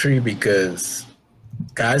 takes the tree because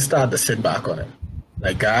guys start to sit back on him.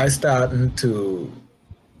 Like guys starting to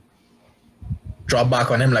drop back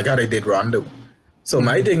on him like how they did Rondo. So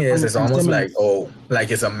my thing is, it's almost like,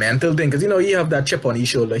 like it's a mental thing. Because, you have that chip on his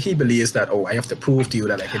shoulder. He believes that, I have to prove to you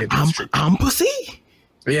that I can hit this trick. I'm pussy.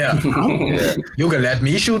 Yeah. You can let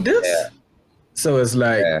me shoot this? Yeah. So it's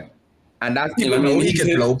like, And that's even though he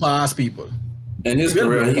can blow past people. In his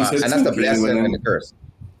career, he's hit and that's some the blessing and the curse.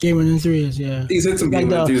 Game winning threes, yeah. He's hit some game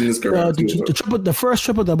winning threes in his career. The first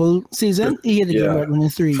triple double season, he hit the game winning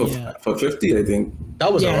three. For 50, I think.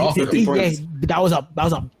 That was a rock. 50 points. But that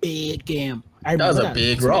was a big game. That was a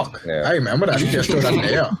big rock. Yeah. I remember that. He just threw that in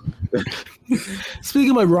the air.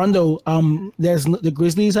 Speaking of Rondo, there's the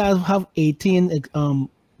Grizzlies have 18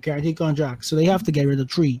 guaranteed contracts, so they have to get rid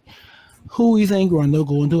of 3. Who do you think Rondo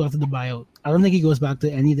going to after the buyout? I don't think he goes back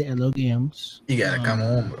to any of the LO games. You gotta come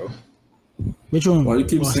home, bro. Which one? Why you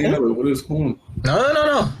keep Boston? saying that? What is home?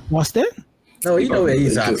 No. Boston? No, you know where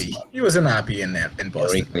he's Lakers, happy. man. He wasn't happy in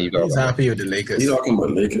Boston. He's He's happy with the Lakers. He's talking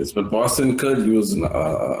about Lakers, but Boston could use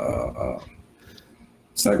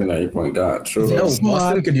secondary point guard. True. No, Smart.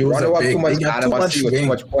 Boston could use Rondo a have big. too much They got too much animosity with too wing.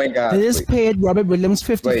 much point guard. They just paid Robert Williams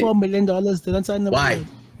 $54 million. They don't sign the Why?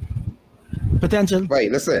 potential.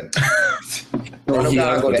 Wait, listen. No, Rondo he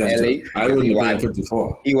gotta has go to potential. LA. I wouldn't He pay wild.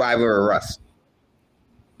 54. He wild with Russ.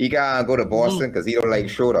 He gotta go to Boston because he don't like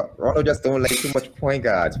shoulder. Rondo just don't like too much point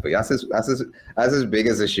guards, but that's his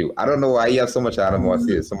biggest issue. I don't know why he have so much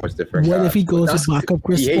animosity. It's so much different. What guys. if he goes That's- to back up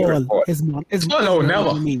Chris he hate Chris Paul? Paul. His mom. Oh, no,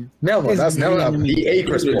 never. Never. That's never happened. He hate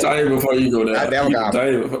Chris Paul. Retire before you go there. I never got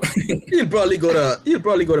Retire before- He'll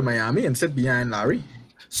probably go to Miami and sit behind Larry.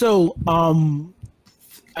 So,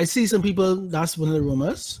 I see some people. That's one of the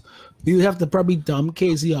rumors. We would have to probably dump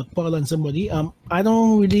KZ or Paul and somebody. I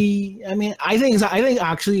don't really. I mean, I think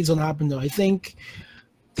actually it's gonna happen though. I think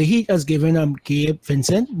the Heat has given Gabe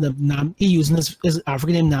Vincent he using his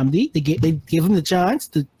African name Namdi. They gave him the chance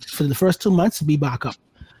for the first 2 months to be back up.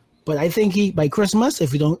 But I think by Christmas,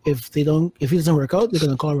 if he doesn't work out, they're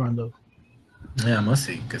gonna call Rondo. Yeah, I must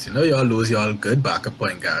see, because y'all lose y'all good backup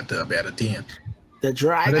point guard to a better team. The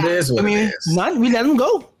drag. But it is what I mean, it is. we let him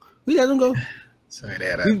go. So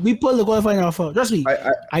there, We pulled the qualifying offer. Trust me,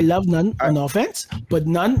 I love none on offense, but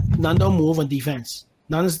none don't move on defense.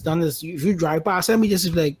 None is. If you drive past him, he just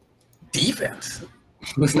is like, defense.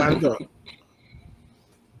 man, go.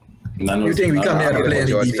 You think we come here to play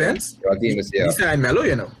any defense? Your team is here, We signed Melo,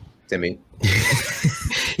 Timmy.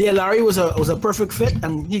 Yeah, Larry was a perfect fit,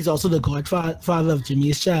 and he's also the godfather of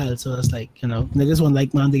Jimmy's child. So it's like, niggas want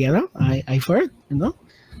like man together. I heard,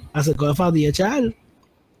 as a godfather of your child.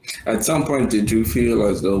 At some point, did you feel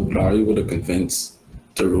as though Larry would have convinced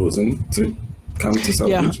DeRozan to come to South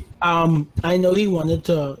Yeah, Beach? I know they wanted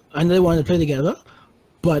to play together,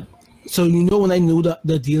 but so when I knew that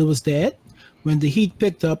the deal was dead, when the Heat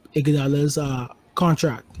picked up Iguodala's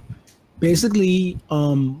contract, basically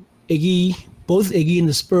both Iggy and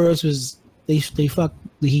the Spurs they fucked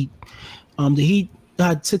the Heat. The Heat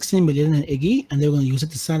had $16 million in Iggy, and they were going to use it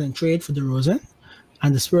to sign and trade for DeRozan,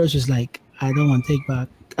 and the Spurs was like, I don't want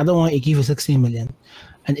Iggy for $16 million.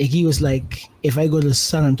 And Iggy was like, if I go to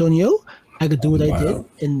San Antonio, I could do what I did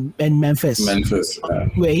in Memphis.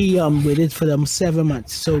 Where he waited for them 7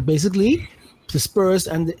 months. So basically, the Spurs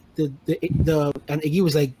and and Iggy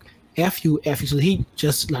was like, F you. So he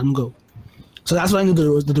just let him go. So that's why I knew the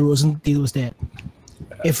DeRozan deal was dead.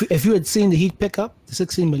 If you had seen the Heat pick up the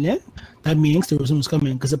 $16 million, that means DeRozan was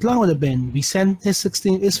coming. Because the plan would have been, we send his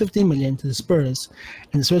 $15 million to the Spurs,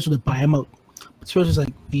 and the Spurs would buy him out. The Spurs was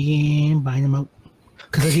like, we ain't buying him out.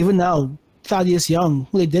 Because like even now, Thaddeus Young,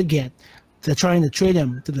 who they did get, they're trying to trade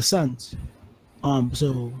him to the Suns.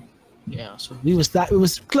 So it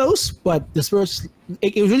was close, but the Spurs,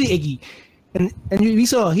 it was really Iggy. And we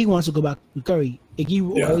saw he wants to go back to Curry. Iggy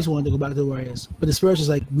always wanted to go back to the Warriors, but the Spurs is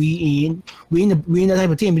like, we ain't that type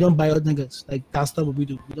of team. We don't buy out niggas. Like that's not what we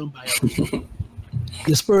do. We don't buy out.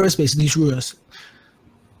 The Spurs basically screwed us.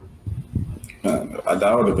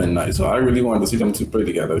 That would have been nice. So I really wanted to see them two play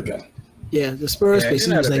together again. Yeah, the Spurs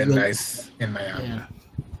basically was like, nice in Miami. Yeah.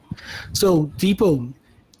 So Depot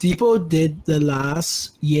did the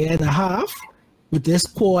last year and a half with this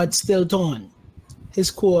quad still torn.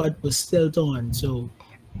 His quad was still torn. So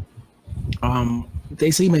they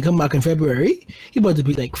say he might come back in February. He about to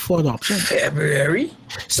be like fourth option. February?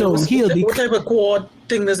 So he'll be. What type of quad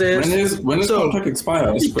thing this is? When his contract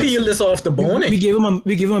expires? He peeled this off the bone. We give him a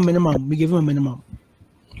minimum. 1 year minimum.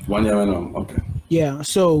 Okay. Yeah.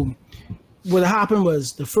 So what happened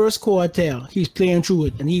was the first quarter he's playing through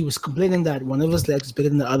it, and he was complaining that one of his legs is bigger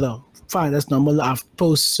than the other. Fine, that's normal after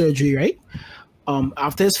post surgery, right?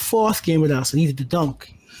 After his fourth game with us, he needed to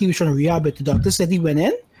dunk. He was trying to rehab it. The doctor said he went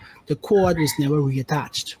in. The quad was never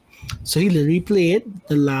reattached. So he literally played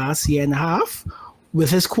the last year and a half with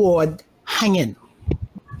his quad hanging.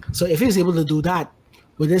 So if he's able to do that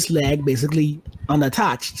with his leg basically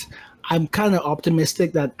unattached, I'm kind of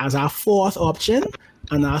optimistic that as our fourth option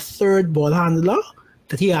and our third ball handler,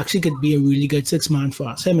 that he actually could be a really good six-man for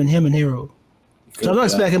us, him and Hero. So I'm not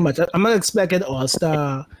expecting much. I'm not expecting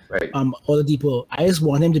all-star Oladipo. I just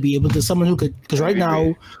want him to be able to, someone who could, because right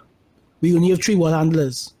now, we only have 3 ball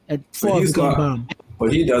handlers. At 4, we can bomb.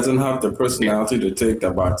 But he doesn't have the personality to take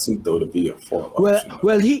the back seat, though, to be a 4.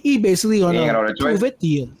 Well, he basically on a prove-it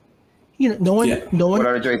deal. No one.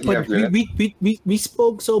 But we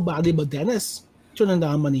spoke so badly about Dennis turning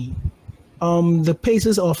down money. The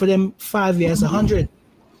Pacers offered him 5 years, 100.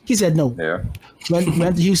 He said no. Yeah.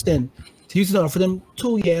 Went to Houston. Houston offered him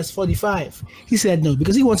 2 years, 45. He said no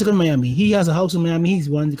because he wants to come to Miami. He has a house in Miami. He's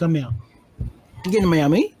wanting to come here. He get to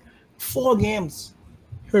Miami 4 games,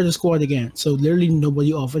 heard the squad again. So literally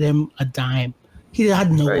nobody offered him a dime. He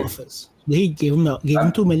had no offers. They gave him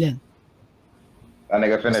 $2 million. That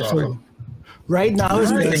nigga finished. So, right now,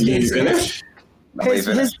 his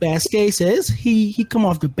best case is he come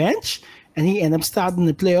off the bench and he end up starting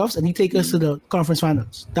the playoffs and he take us to the conference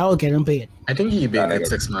finals. That will get him paid. I think he'd be a good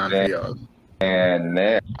 6-man.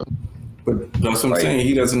 And but that's what I'm saying.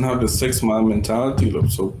 He doesn't have the 6-man mentality, though.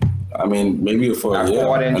 So, I mean, maybe for a year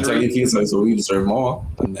until he feels like so we deserve more,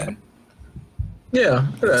 and then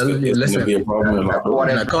listen, be a problem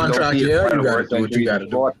in a contract year, you got to do what you got to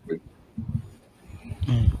do.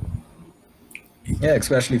 Yeah,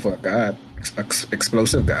 especially for a guard,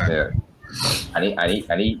 explosive guy. Yeah, and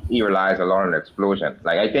he relies a lot on explosion.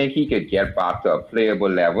 Like I think he could get back to a playable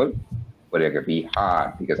level, but it could be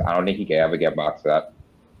hard because I don't think he can ever get back to that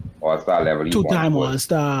all-star level. 2-time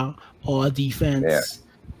all-star, all defense. Yeah.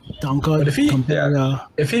 Dunker. But if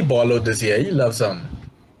he ball out this year, he loves some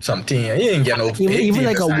team. He ain't get no even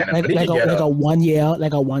like a 1 year,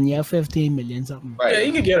 like a 1 year, 15 million something. Right. Yeah,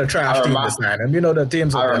 he could get a trash team to sign him. You know the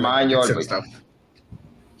teams. I remind you of stuff.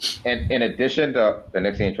 In addition to the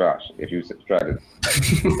next team trash, if you try to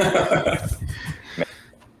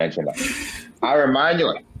mention that, I remind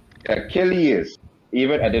you Achilles.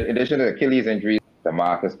 Even in addition to Achilles injury, the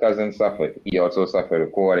Marcus Cousins suffered. He also suffered a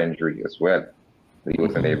quad injury as well. He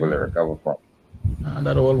wasn't able to recover from.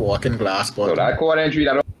 That old walking glass. So that quad injury,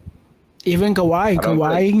 even Kawhi,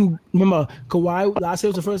 remember, Kawhi, last year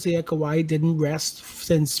was the first year Kawhi didn't rest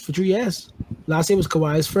for 3 years. Last year was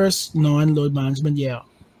Kawhi's first non-load management year.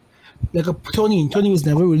 Like Tony was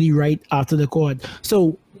never really right after the quad.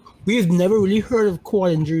 So we've never really heard of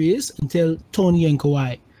quad injuries until Tony and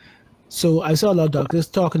Kawhi. So I saw a lot of doctors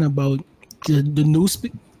talking about the new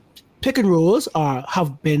pick and rolls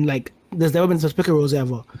have been like, there's never been such pick and rolls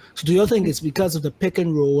ever. So do you think it's because of the pick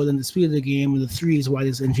and roll and the speed of the game and the threes why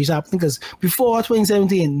this injuries happening? Because before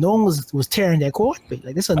 2017, no one was tearing their court.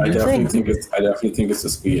 Like this is a new thing. I definitely think it's the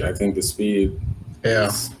speed. I think the speed.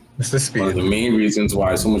 Yeah, it's the speed. One of the main reasons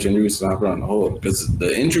why so much injuries happen on the whole, because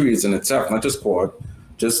the injuries in itself, not just quad,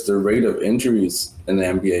 just the rate of injuries in the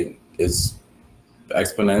NBA is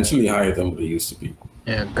exponentially higher than what it used to be.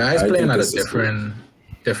 Yeah, guys playing at a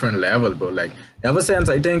different level, but like ever since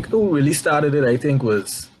I think who really started it, I think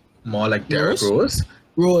was more like Derrick Rose.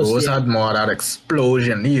 Rose had more of that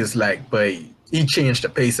explosion. He is like, but he changed the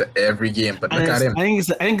pace of every game. But look at him. I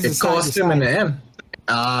think it cost him in the end.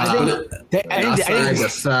 The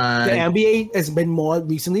NBA has been more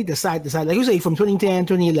recently the side. Like you say, from 2010,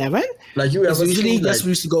 2011. Like you ever usually just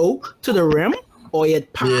used to go to the rim or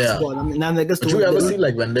you'd pass ball. But you ever see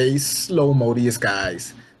like when they slow-mo these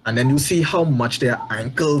guys, and then you see how much their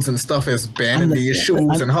ankles and stuff is bent in these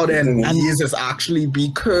shoes and how their knees is actually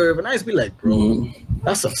be curved. And I just be like, bro,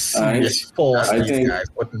 that's a serious force these guys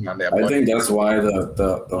putting on their body. I think that's why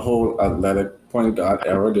the whole athletic point guard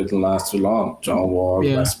era didn't last too long. John Wall,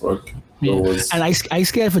 Westbrook. And I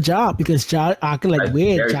scared for Ja because Ja acting like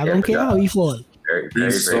weird. Ja don't care how he fall.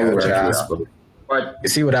 He's so reckless. But you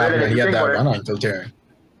see what happened when he got that one ankle turn.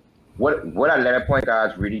 What athletic point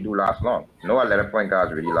guards really do last long? No athletic point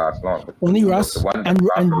guards really last long. Only Russ. The one that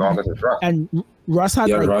lasts the longest is Russ. And Russ had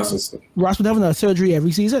Russ would have a surgery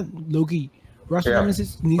every season. Loki. Russ would have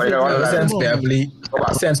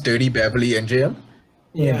since Dirty Beverly and Jim.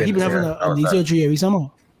 Yeah, he been having a knee surgery every summer.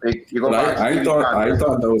 I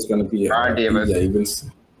thought that was going to be Aaron Davis.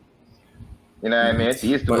 You know what I mean?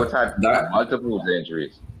 These dudes had multiple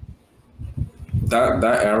injuries. That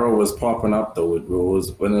era was popping up though with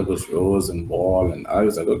Rose, when it was Rose and Wall, and I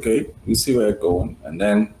was like, okay, we see where it's going, and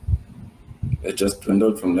then it just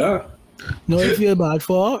dwindled from there. No, I feel bad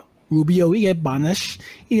for Rubio. He get banished.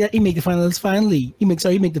 He make the finals finally. He make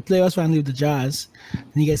the playoffs finally with the Jazz. Then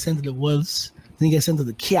he gets sent to the Wolves. Then he gets sent to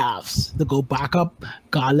the Cavs to go back up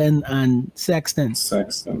Gralyn and Sexton.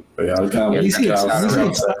 But yeah, at least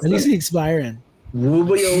he's expiring.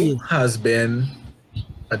 Rubio has been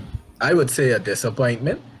I would say a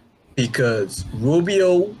disappointment because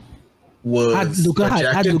Rubio was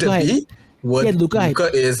projected to be what Luka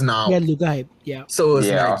is now. Yeah, Luka hype. Yeah. So it's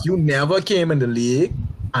like you never came in the league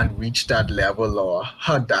and reached that level or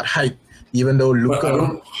had that hype, even though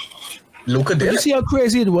Luka did. You see how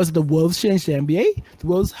crazy it was? The Wolves changed the NBA. The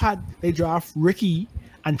Wolves they draft Ricky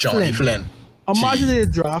and Johnny Flynn. Imagine they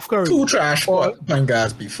draft Curry. 2 trash point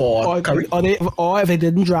guards before Curry. Or if they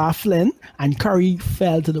didn't draft Flynn and Curry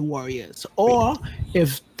fell to the Warriors. Or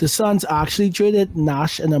if the Suns actually traded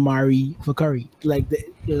Nash and Amari for Curry. Like, that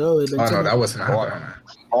wasn't happening.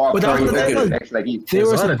 But that was the level. They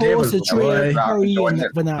were supposed to trade Curry and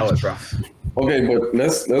Nash. That was rough. Okay, but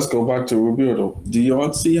let's go back to Rubio though. Do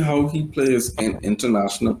y'all see how he plays in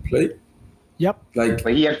international play? Yep. Like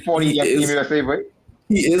But he had 40 he against Team is USA, boy.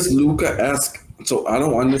 he is Luka-esque. So I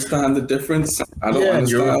don't understand the difference. I don't Yeah,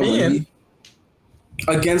 understand when European. he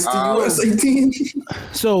against the USA team.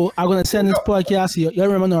 So I'm gonna send this podcast. You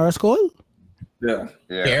remember Norris Cole? Yeah.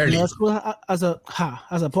 Yeah. Barely. Norris Cole as a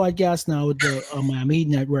podcast now with the Miami Heat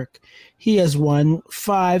Network. He has won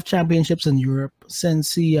 5 championships in Europe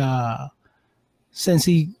since he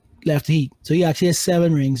left the Heat. So he actually has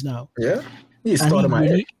 7 rings now. Yeah. He's And started my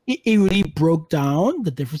head. he really broke down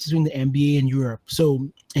the difference between the NBA and Europe. So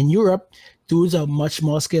in Europe, dudes are much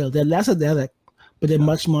more skilled. They're less athletic, but they're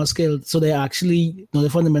much more skilled. So they actually know the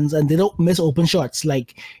fundamentals and they don't miss open shots.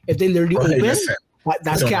 Like if they literally Oh, hey, open, listen.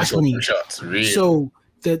 that's Don't cash make money. open shots, really. So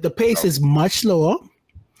the pace is much slower.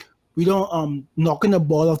 We don't knocking the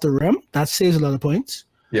ball off the rim. That saves a lot of points.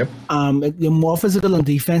 Yep. You're more physical on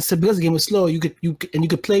defense. So because the game is slow, you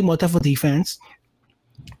could play more tougher defense.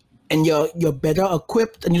 And you're better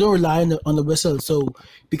equipped, and you don't rely on the whistle. So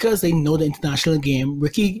because they know the international game,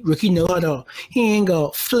 Ricky know how to. He ain't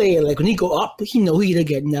gonna flail. Like when he go up, he know he either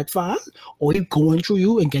getting that foul or he going through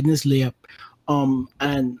you and getting his layup.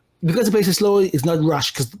 And because the pace is slow, it's not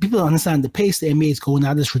rushed. Because people don't understand the pace the NBA is going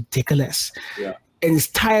at is ridiculous. Yeah. And it's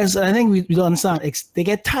tiresome. I think we don't understand. They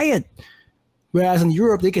get tired. Whereas in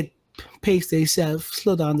Europe, they could pace themselves,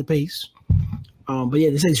 slow down the pace. But yeah,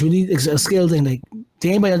 it's a skill thing. Like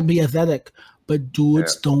they might not be athletic, but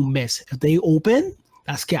dudes don't miss. If they open,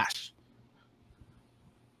 that's cash.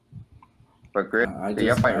 But great. I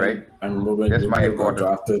You're fine, right? I remember when This might Rubio got go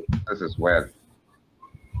drafted. This is weird.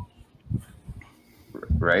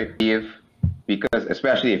 Right? Because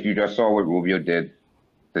especially if you just saw what Rubio did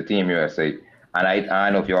to Team USA, and I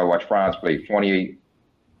know if y'all watch France play, 28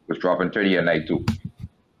 was dropping 30 a night too.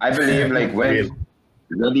 I believe like when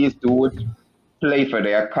these dudes play for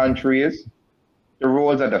their countries, the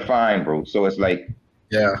rules are defined, bro. So it's like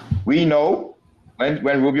we know when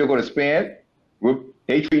Rubio go to Spain,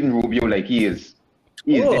 they treating Rubio like he's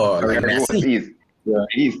Stephen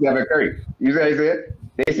Curry. You see what I said?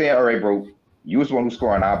 They say, all right, bro, you're the one who's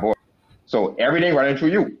scoring our board. So everything running through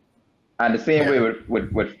you. And the same way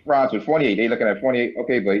with France with 48, they looking at 48,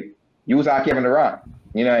 okay, but use our Kevin Durant.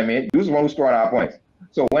 You know what I mean? Use the one who's scoring our points.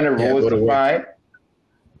 So when the rules define,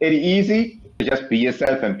 it's easy to just be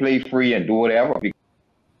yourself and play free and do whatever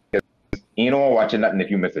because you don't watch nothing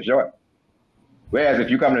if you miss a shot. Whereas if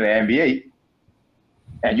you come to the NBA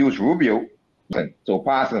and use Rubio, so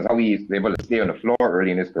Parsons, how he's able to stay on the floor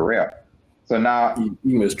early in his career. So now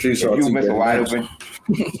He missed 3 shots. you miss a wide open,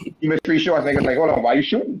 you miss 3 shots, niggas like, hold on, why you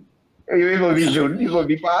shooting? He's supposed to be shooting, he's supposed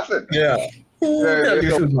to be passing. Yeah.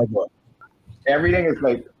 Everything is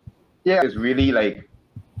like, it's really like,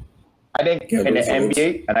 I think in the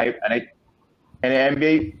NBA, in the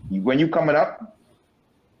NBA, when you coming up,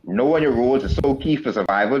 knowing your rules is so key for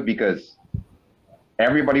survival because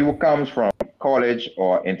everybody who comes from college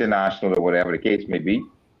or international or whatever the case may be,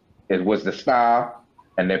 it was the star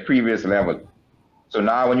and their previous level. So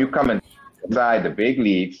now when you come inside the big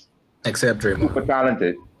leagues, except Draymond, super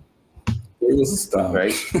talented, He was a star,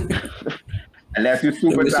 right? Unless you're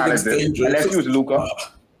super talented, unless you're Luka.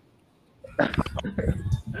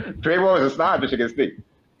 Draymond was a star at Michigan State,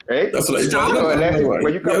 right? That's what I so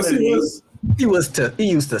when you come to the league, he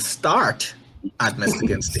used to start at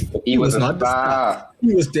Michigan State. He was not the star.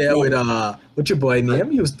 He was there with what's your boy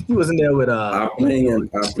name? He wasn't there with I'm playing in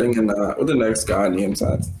what the next guy named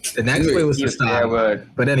that? the next play was the star.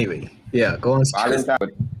 But anyway, yeah, go on.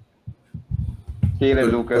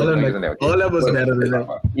 Caleb Lucas. All that was better than that.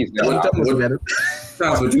 Was better.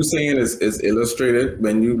 What you're saying is illustrated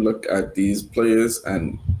when you look at these players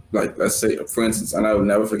and like let's say for instance, and I will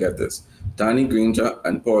never forget this. Danny Granger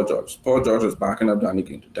and Paul George. Paul George was backing up Danny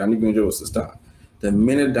Granger. Danny Granger was the star. The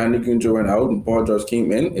minute Danny Granger went out and Paul George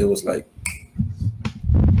came in, it was like,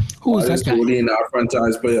 who was that guy? Totally in our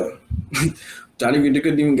franchise player. Danny Granger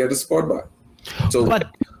couldn't even get a spot back. So,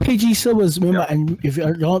 but PG still was, remember, and if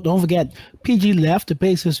you don't forget, PG left the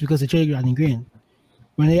Pacers because they traded Johnny Green.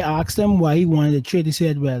 When they asked him why he wanted to trade, he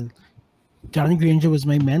said, well, Johnny Granger was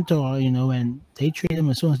my mentor, and they traded him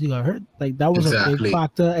as soon as he got hurt. Like that was a big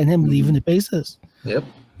factor in him leaving the Pacers. Yep.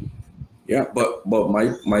 Yeah, but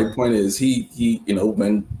my point is he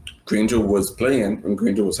when Granger was playing, when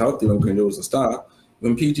Granger was healthy, when Granger was a star,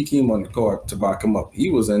 when PG came on the court to back him up,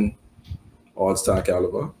 he was in all-star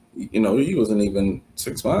caliber. He wasn't even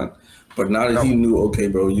 6'1". But now that he knew, okay,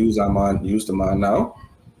 bro, use the man now,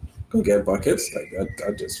 go get buckets, like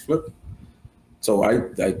that just flipped. So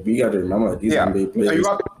we got to remember these NBA players,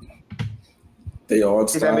 they all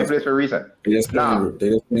He's NBA stars. players for a reason. They just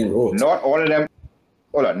playing roles. Not all of them.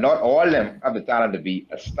 Hold on, not all of them have the talent to be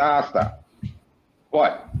a star,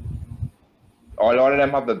 but all of them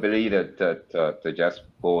have the ability to just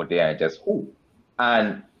go there and just hoop.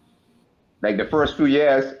 And like the first few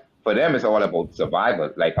years for them, it's all about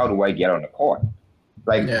survival. Like, how do I get on the court?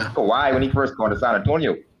 Like Kawhi, when he first got to San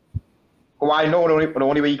Antonio, Kawhi know the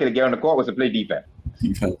only way he could get on the court was to play defense.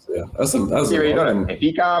 Defense, yeah. That's If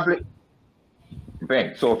he can't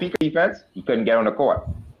play, so if he could defense, he couldn't get on the court.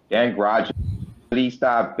 Then gradually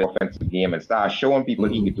start the offensive game and start showing people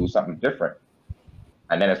he could do something different.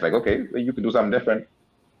 And then it's like, okay, well, you can do something different.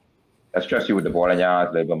 Let's trust you with the ball in your hands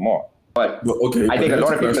a little bit more. But I think a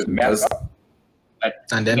lot of people mess up.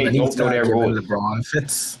 And then when he started giving LeBron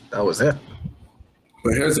fits, that was it.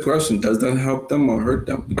 But here's the question: does that help them or hurt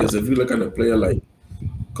them? Because if you look at a player like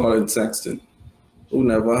Colin Sexton, who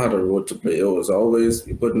never had a role to play, it was always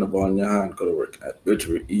you putting the ball in your hand, go to work at, which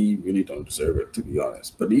he really don't deserve it, to be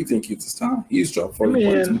honest. But do you think he's a star? He's dropped 40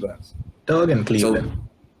 points sometimes. Dog in Cleveland.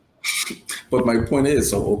 But my point is,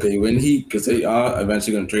 so okay, when because they are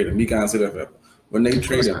eventually going to trade him, he can't say that forever. When they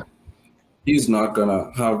trade him, he's not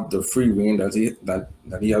gonna have the free reign that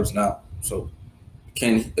he has now. So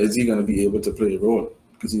is he gonna be able to play a role?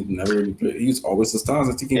 Because he's never really played. He's always the stars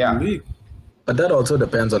that he can in the league. But that also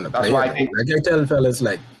depends on the player. Why I think, like I tell fellas,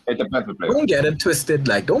 like it depends on the player. Don't get it twisted.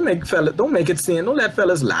 Like don't let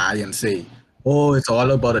fellas lie and say, oh, it's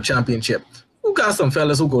all about a championship. You got some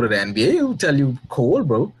fellas who go to the NBA who tell you, Cole,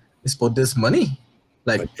 bro, it's about this money.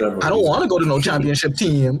 Like I don't want to go to no championship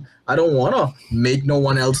team. I don't want to make no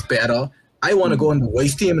one else better. I want to go on the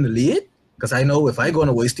worst team in the league because I know if I go on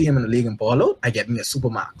the worst team in the league and ball out, I get me a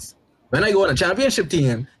supermax. When I go on a championship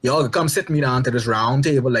team, y'all come sit me down to this round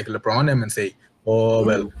table like LeBron them and say, oh,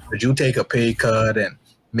 well, did you take a pay cut and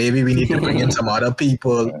maybe we need to bring in some other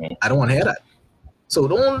people? I don't want to hear that. So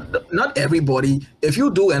not everybody, if you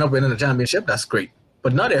do end up winning a championship, that's great.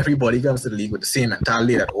 But not everybody comes to the league with the same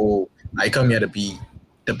mentality that, oh, I come here to be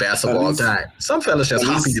the best of all time. Some fellas just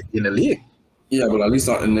happy to be in the league. Yeah, but at least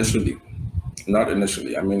not initially. Not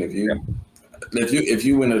initially. I mean, if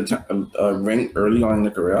you win a ring early on in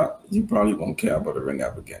the career, you probably won't care about the ring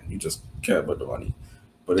up again. You just care about the money.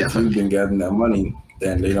 But if you've been getting that money,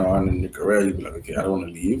 then later on in your career, you'll be like, okay, I don't want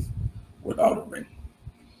to leave without a ring.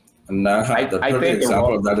 And the perfect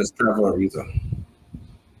example of that is Trevor Ariza.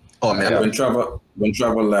 Oh man, when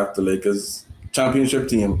Trevor left the Lakers championship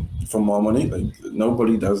team for more money, like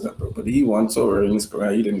nobody does that, bro. But he won so early in his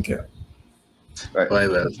career, he didn't care. Right.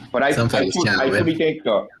 But I truly think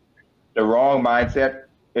the wrong mindset,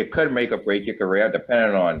 it could make or break your career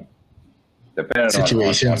depending on the player and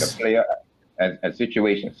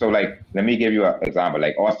situation. So like, let me give you an example,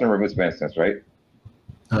 like Austin Rivers, for instance, right?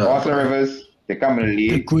 Austin Rivers, they come in the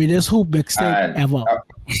league. The greatest hoop mixtape ever.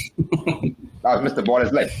 That was Mr.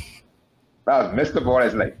 Baller's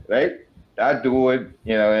life, right? That dude,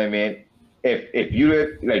 you know what I mean? If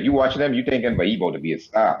you like you watching them, you thinking, but he about to be a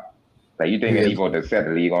star. Like you thinking he about to set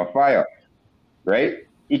the league on fire, right?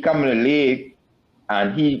 He come in the league,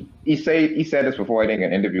 and he said this before, I think,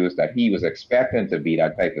 in interviews, that he was expecting to be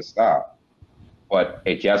that type of star, but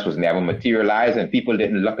it just was never materialized, and people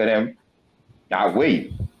didn't look at him that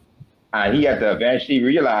way. And he had to eventually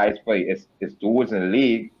realize, but it's dudes in the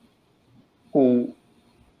league who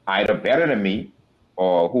either better than me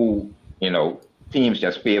or who, you know, teams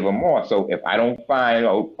just favor more. So if I don't find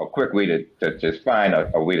a quick way to just find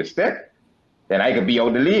a way to stick, then I could be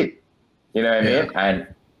out the league. You know what I mean? And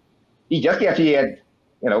he just actually had,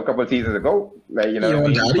 you know, a couple of seasons ago, like, you know,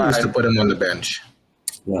 Daddy used to put him on the bench.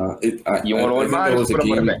 Yeah, you want to put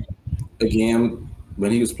him on the bench. A game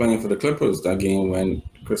when he was playing for the Clippers, that game when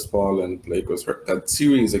Chris Paul and Blake was hurt, that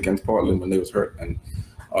series against Portland when they was hurt, and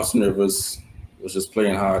Austin Rivers was just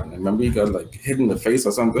playing hard. And I remember he got like hit in the face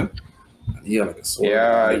or something. And he had like a sword.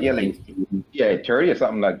 Yeah, 30 or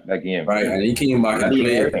something like that game. Right, and he came back and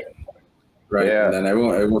played. Right, and then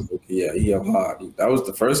everyone was like, yeah, he have hard. That was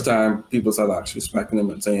the first time people started actually respecting him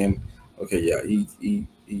and saying, okay, yeah, he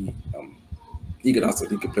could also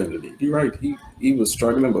play in the league. You're right, he was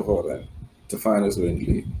struggling before then to find his way in the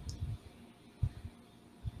league.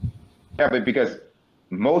 Yeah, but because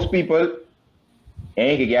most people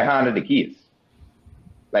ain't gonna get handed the keys.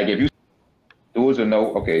 Like if you dudes will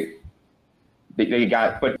know, okay, they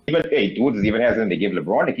got, but even dudes even hesitant to give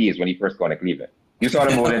LeBron the keys when he first got to Cleveland. You saw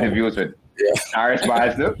them old interviews with Harris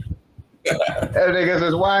Meisner. That niggas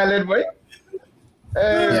was wilding, boy.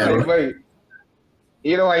 Boy.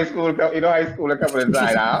 You know high school a couple of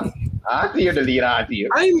times, I'll see you the lead on to you.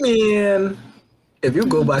 I mean, if you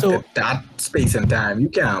go back to that space and time, you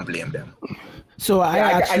can't blame them. So I Yeah,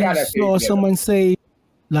 I actually got that saw page, yeah. someone say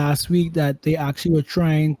last week that they actually were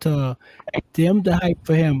trying to dim the hype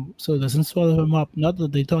for him so it doesn't swallow him up. Not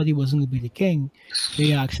that they thought he wasn't going to be the king.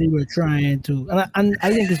 They actually were trying to, and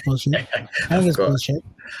I think it's bullshit. I think it's course. bullshit.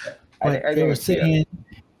 But I they were think, yeah. saying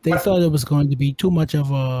they thought it was going to be too much of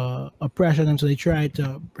a pressure on them, so they tried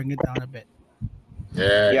to bring it down a bit.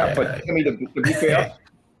 Yeah, but I mean, to be fair,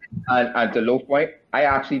 and to low point, I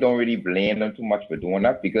actually don't really blame them too much for doing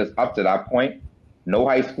that because up to that point, no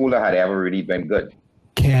high schooler had ever really been good.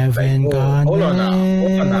 Kevin Garnett. Hold on now.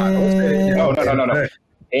 Don't say they No.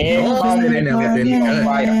 they never been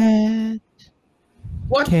Garnett.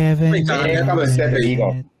 What? Kevin Wait, They come and set the league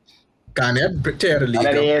up. Garnett tear the And then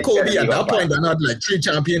league they up. Kobe set the at league that up, point, right? they're not like 3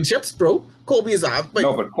 championships, bro. Kobe is like,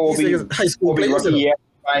 No, but Kobe, he's a high school Kobe player. rookie year,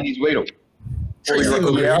 find his way though. Tracy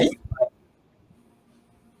rookie year, McGrady.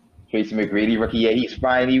 Tracy McGrady rookie year, he's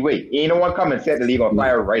finding his way. Ain't no one come and set the league on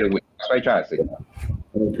fire right away. That's what I'm trying to say.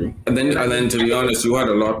 And then to be honest, you had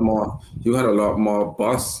a lot more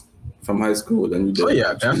buzz from high school than you did. Oh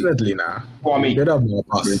yeah, definitely now. Kwame. Get up more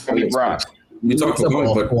pass. Kwame Brown. We talked It's about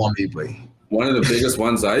about but Kwame, boy. one of the biggest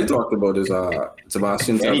ones I talked about is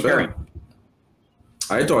Sebastian Eddie Curry. Telfair.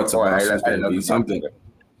 I thought Sebastian was going to be something.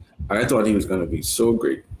 I thought he was going to be so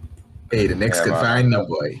great. Hey, the Knicks Yeah, could man. find them,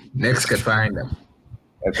 boy. Knicks could find them.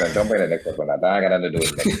 Listen, don't bring the Knicks up on that. That ain't got nothing to do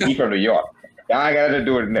with the Knicks. He from New York. That ain't got nothing to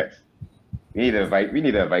do with the Knicks. We need to invite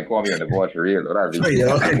Kwame on the board for real. Y'all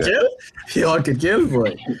could kill? Y'all could kill,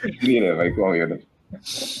 boy. We need to invite Kwame on the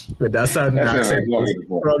But that's how That's accent what I'm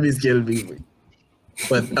going probably kill me, boy.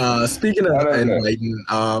 But speaking of inviting,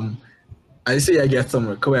 I say I get some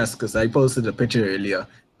requests because I posted a picture earlier.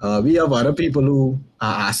 We have other people who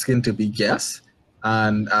are asking to be guests.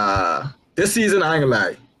 And this season, I ain't gonna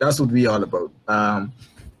lie, that's what we all about.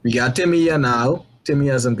 We got Timmaay here now.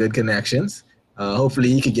 Timmaay has some good connections.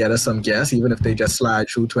 Hopefully he could get us some guests, even if they just slide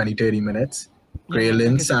through 20, 30 minutes.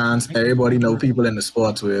 Gralyn, Sans, everybody know people in the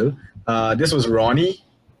sports world. This was Ronnie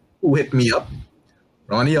who hit me up.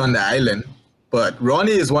 Ronnie on the island. But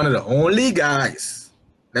Ronnie is one of the only guys,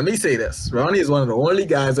 let me say this. Ronnie is one of the only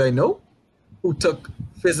guys I know who took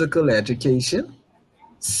physical education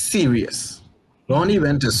serious. Ronnie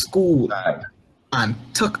went to school and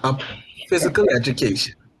took up physical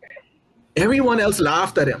education. Everyone else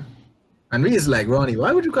laughed at him. And we is like, Ronnie,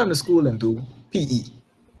 why would you come to school and do PE?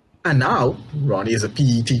 And now, Ronnie is a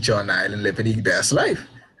PE teacher on the island living his best life.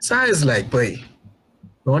 So I was like, boy,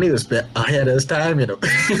 Ronnie was ahead of his time, you know.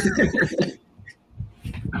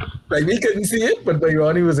 Like, we couldn't see it, but boy,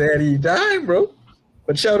 Ronnie was ahead of his time, bro.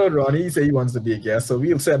 But shout out Ronnie, he said he wants to be a guest, so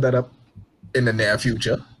we'll set that up in the near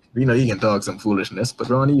future. We know he can talk some foolishness, but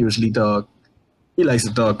Ronnie usually he likes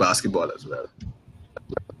to talk basketball as well.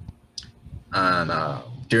 And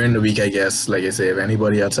during the week, I guess, like I say, if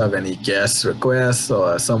anybody else have any guest requests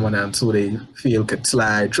or someone else who they feel could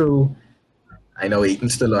slide through, I know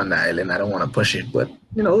Eaton's still on the island. I don't want to push it, but,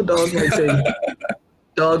 you know, Dog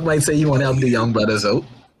might say he want to help the young brothers out.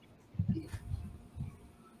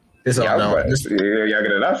 It's all now. You're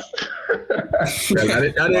younger than us.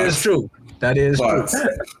 That is true. That is true.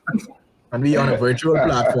 And we on a virtual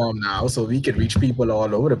platform now, so we can reach people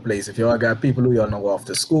all over the place. If y'all got people who y'all know off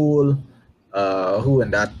the school, who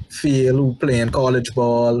in that field, who playing college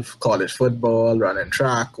ball, college football, running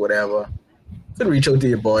track, whatever, you can reach out to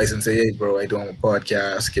your boys and say, hey, bro, I doing a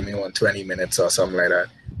podcast. Give me 20 minutes or something like that.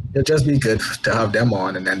 It'll just be good to have them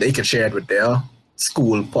on, and then they can share it with their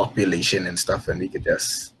school population and stuff, and we could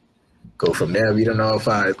just go from there. We don't know how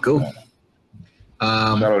far it go.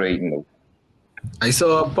 I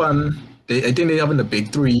saw up on, I think they having the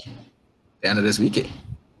big three the end of this weekend.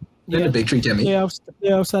 Then the big three came in.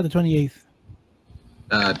 Playoffs are the 28th.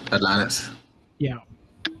 Atlantis. Yeah.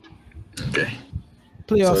 Okay.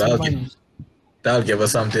 Playoffs So and finals. that'll give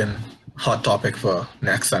us something hot topic for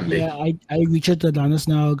next Sunday. Yeah, I reached out to Atlantis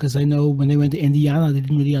now because I know when they went to Indiana, they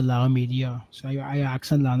didn't really allow media. So I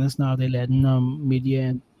asked Atlantis now, they letting media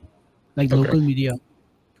in, like local media.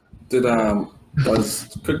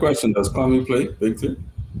 Quick question, does Kwame play Big Three?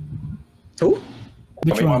 Who?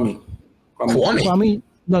 Which one? Kwame?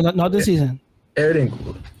 No, not this season. Everything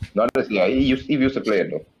cool. Not this year. He used to play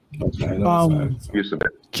it though. Okay, I know He used to play.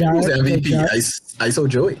 Who's MVP? I saw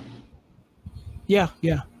Joey. Yeah.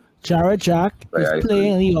 Jared Jack is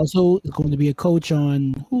playing, and he also is going to be a coach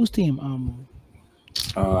on whose team?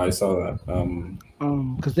 I saw that.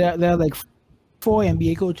 Because there are like 4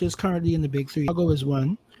 NBA coaches currently in the Big Three. Pargo is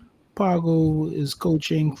one. Pargo is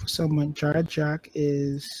coaching for someone. Jared Jack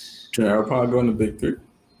is. Jared Pargo in the Big Three.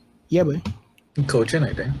 Yeah, boy. Coaching,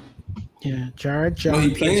 I think. Yeah, Jared Jack. No,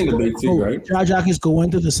 he playing in the Big Three, right? Jared Jack is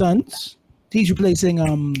going to the Suns. He's replacing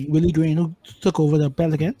Willie Green, who took over the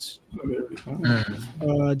Pelicans.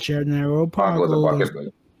 Gennaro Pargo's a Pargo bucket,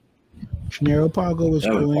 but was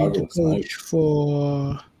going to coach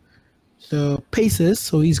for the Pacers,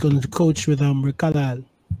 so he's going to coach with Rick Carlisle.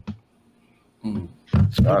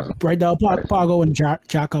 Right now, Pargo and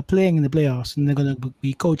Jack are playing in the playoffs, and they're going to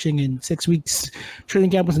be coaching in 6 weeks.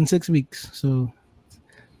 Training camp was in 6 weeks, so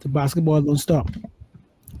the basketball don't stop.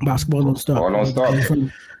 Basketball don't stop. Ball don't stop.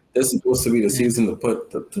 This is supposed to be the season to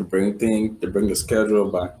bring the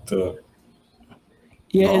schedule back to.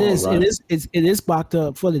 Yeah, normal, it is. right? It is back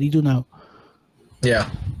to full that they do now. Yeah,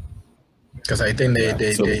 because I think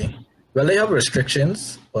they have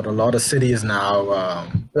restrictions, but a lot of cities now. A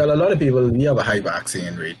lot of people, we have a high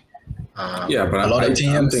vaccine rate. But a lot of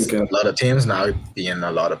teams now being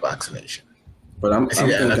a lot of vaccination. But I'm see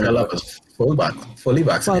the NFL is fully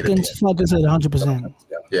vaccinated. Falcons at 100%.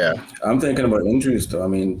 Yeah, I'm thinking about injuries though. I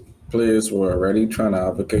mean, players were already trying to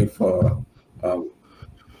advocate for a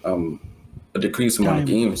decreased amount of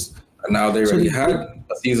games, and now they already had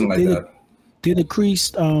a season like that. They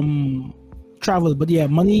decreased travel, but yeah,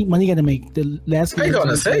 money gotta make the last. I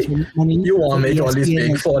gonna say money, you want to make all these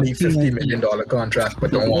big $40-50 million contracts,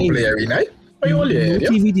 but don't want to play every night. The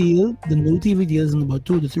new TV deal is in about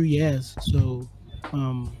 2 to 3 years. So,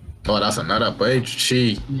 that's another page.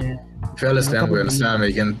 Fellas, then we understand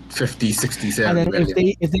making 50, 60, 70 and then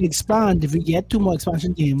million. if they expand, if we get 2 more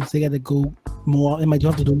expansion games, they gotta go more. They might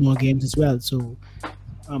have to do more games as well. So,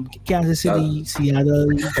 Kansas City, Seattle,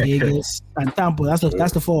 Vegas, and Tampa. That's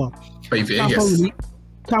the 4. By Vegas.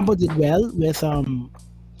 Tampa did well with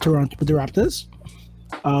Toronto with the Raptors.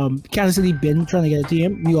 Kansas City been trying to get a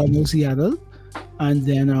team. We all know Seattle, and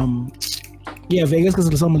then Vegas because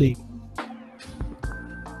of the summer league.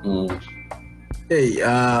 Hey,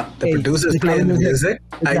 the producers playing music.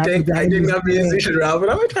 I think that music should wrap it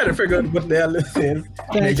up. I'm trying to figure out what the hell this is.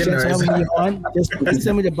 Just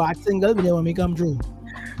send me the back single, but they want me come through.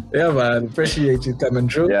 Yeah, man. Appreciate you coming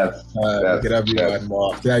through. Yes. We could have you on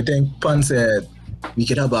more. I think Pun said we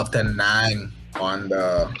could have up to 9 on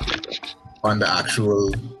the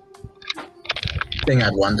actual thing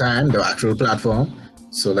at one time, the actual platform.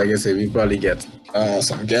 So like I said, we probably get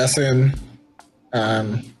some guessing,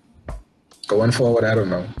 and going forward, I don't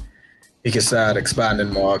know. We can start expanding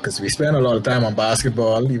more because we spend a lot of time on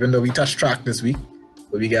basketball, even though we touched track this week,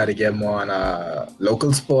 but we got to get more on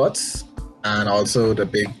local sports and also the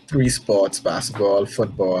big 3 sports, basketball,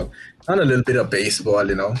 football, and a little bit of baseball,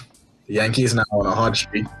 you know. The Yankees now on a hot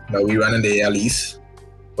streak. Now we running the AL East,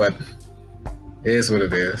 but it is what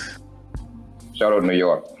it is. Shout out New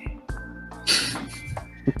York.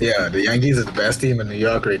 Yeah, the Yankees are the best team in New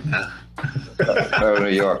York right now. Shout out New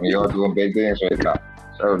York. New York doing big things right now.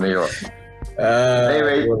 Shout out New York.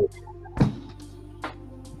 Anyway,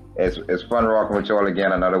 it's fun rocking with y'all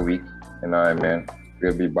again another week. You know what I mean?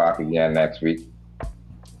 We'll be back again next week.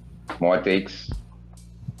 More takes,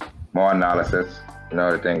 more analysis. You know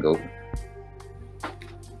how the thing go.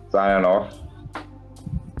 Signing off.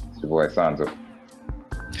 It's your boy Sanzo.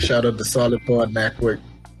 Shout out to Solid Pod Network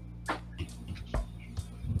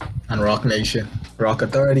and Rock Nation. Rock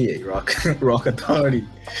Authority, Rock Authority.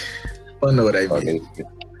 I don't know what I mean.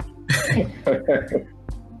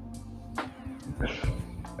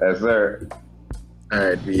 Yes, sir. All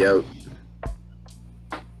right, we out.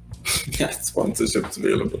 Yeah, sponsorship's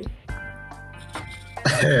available.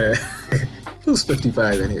 Who's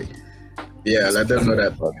 55 anyway? Yeah, let them know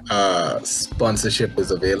that sponsorship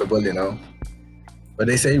is available, you know. But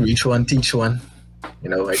they say reach one, teach one. You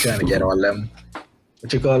know, I trying to get all them,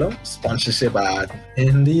 what you call them? Sponsorship ad.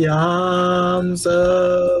 In the arms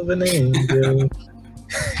of an angel.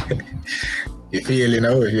 You feel, you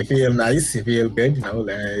know, if you feel nice, you feel good,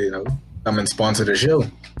 you know, come and sponsor the show.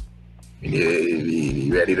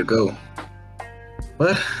 Be ready to go.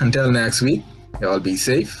 But until next week, y'all be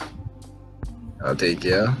safe. I'll take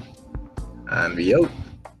care. And we out.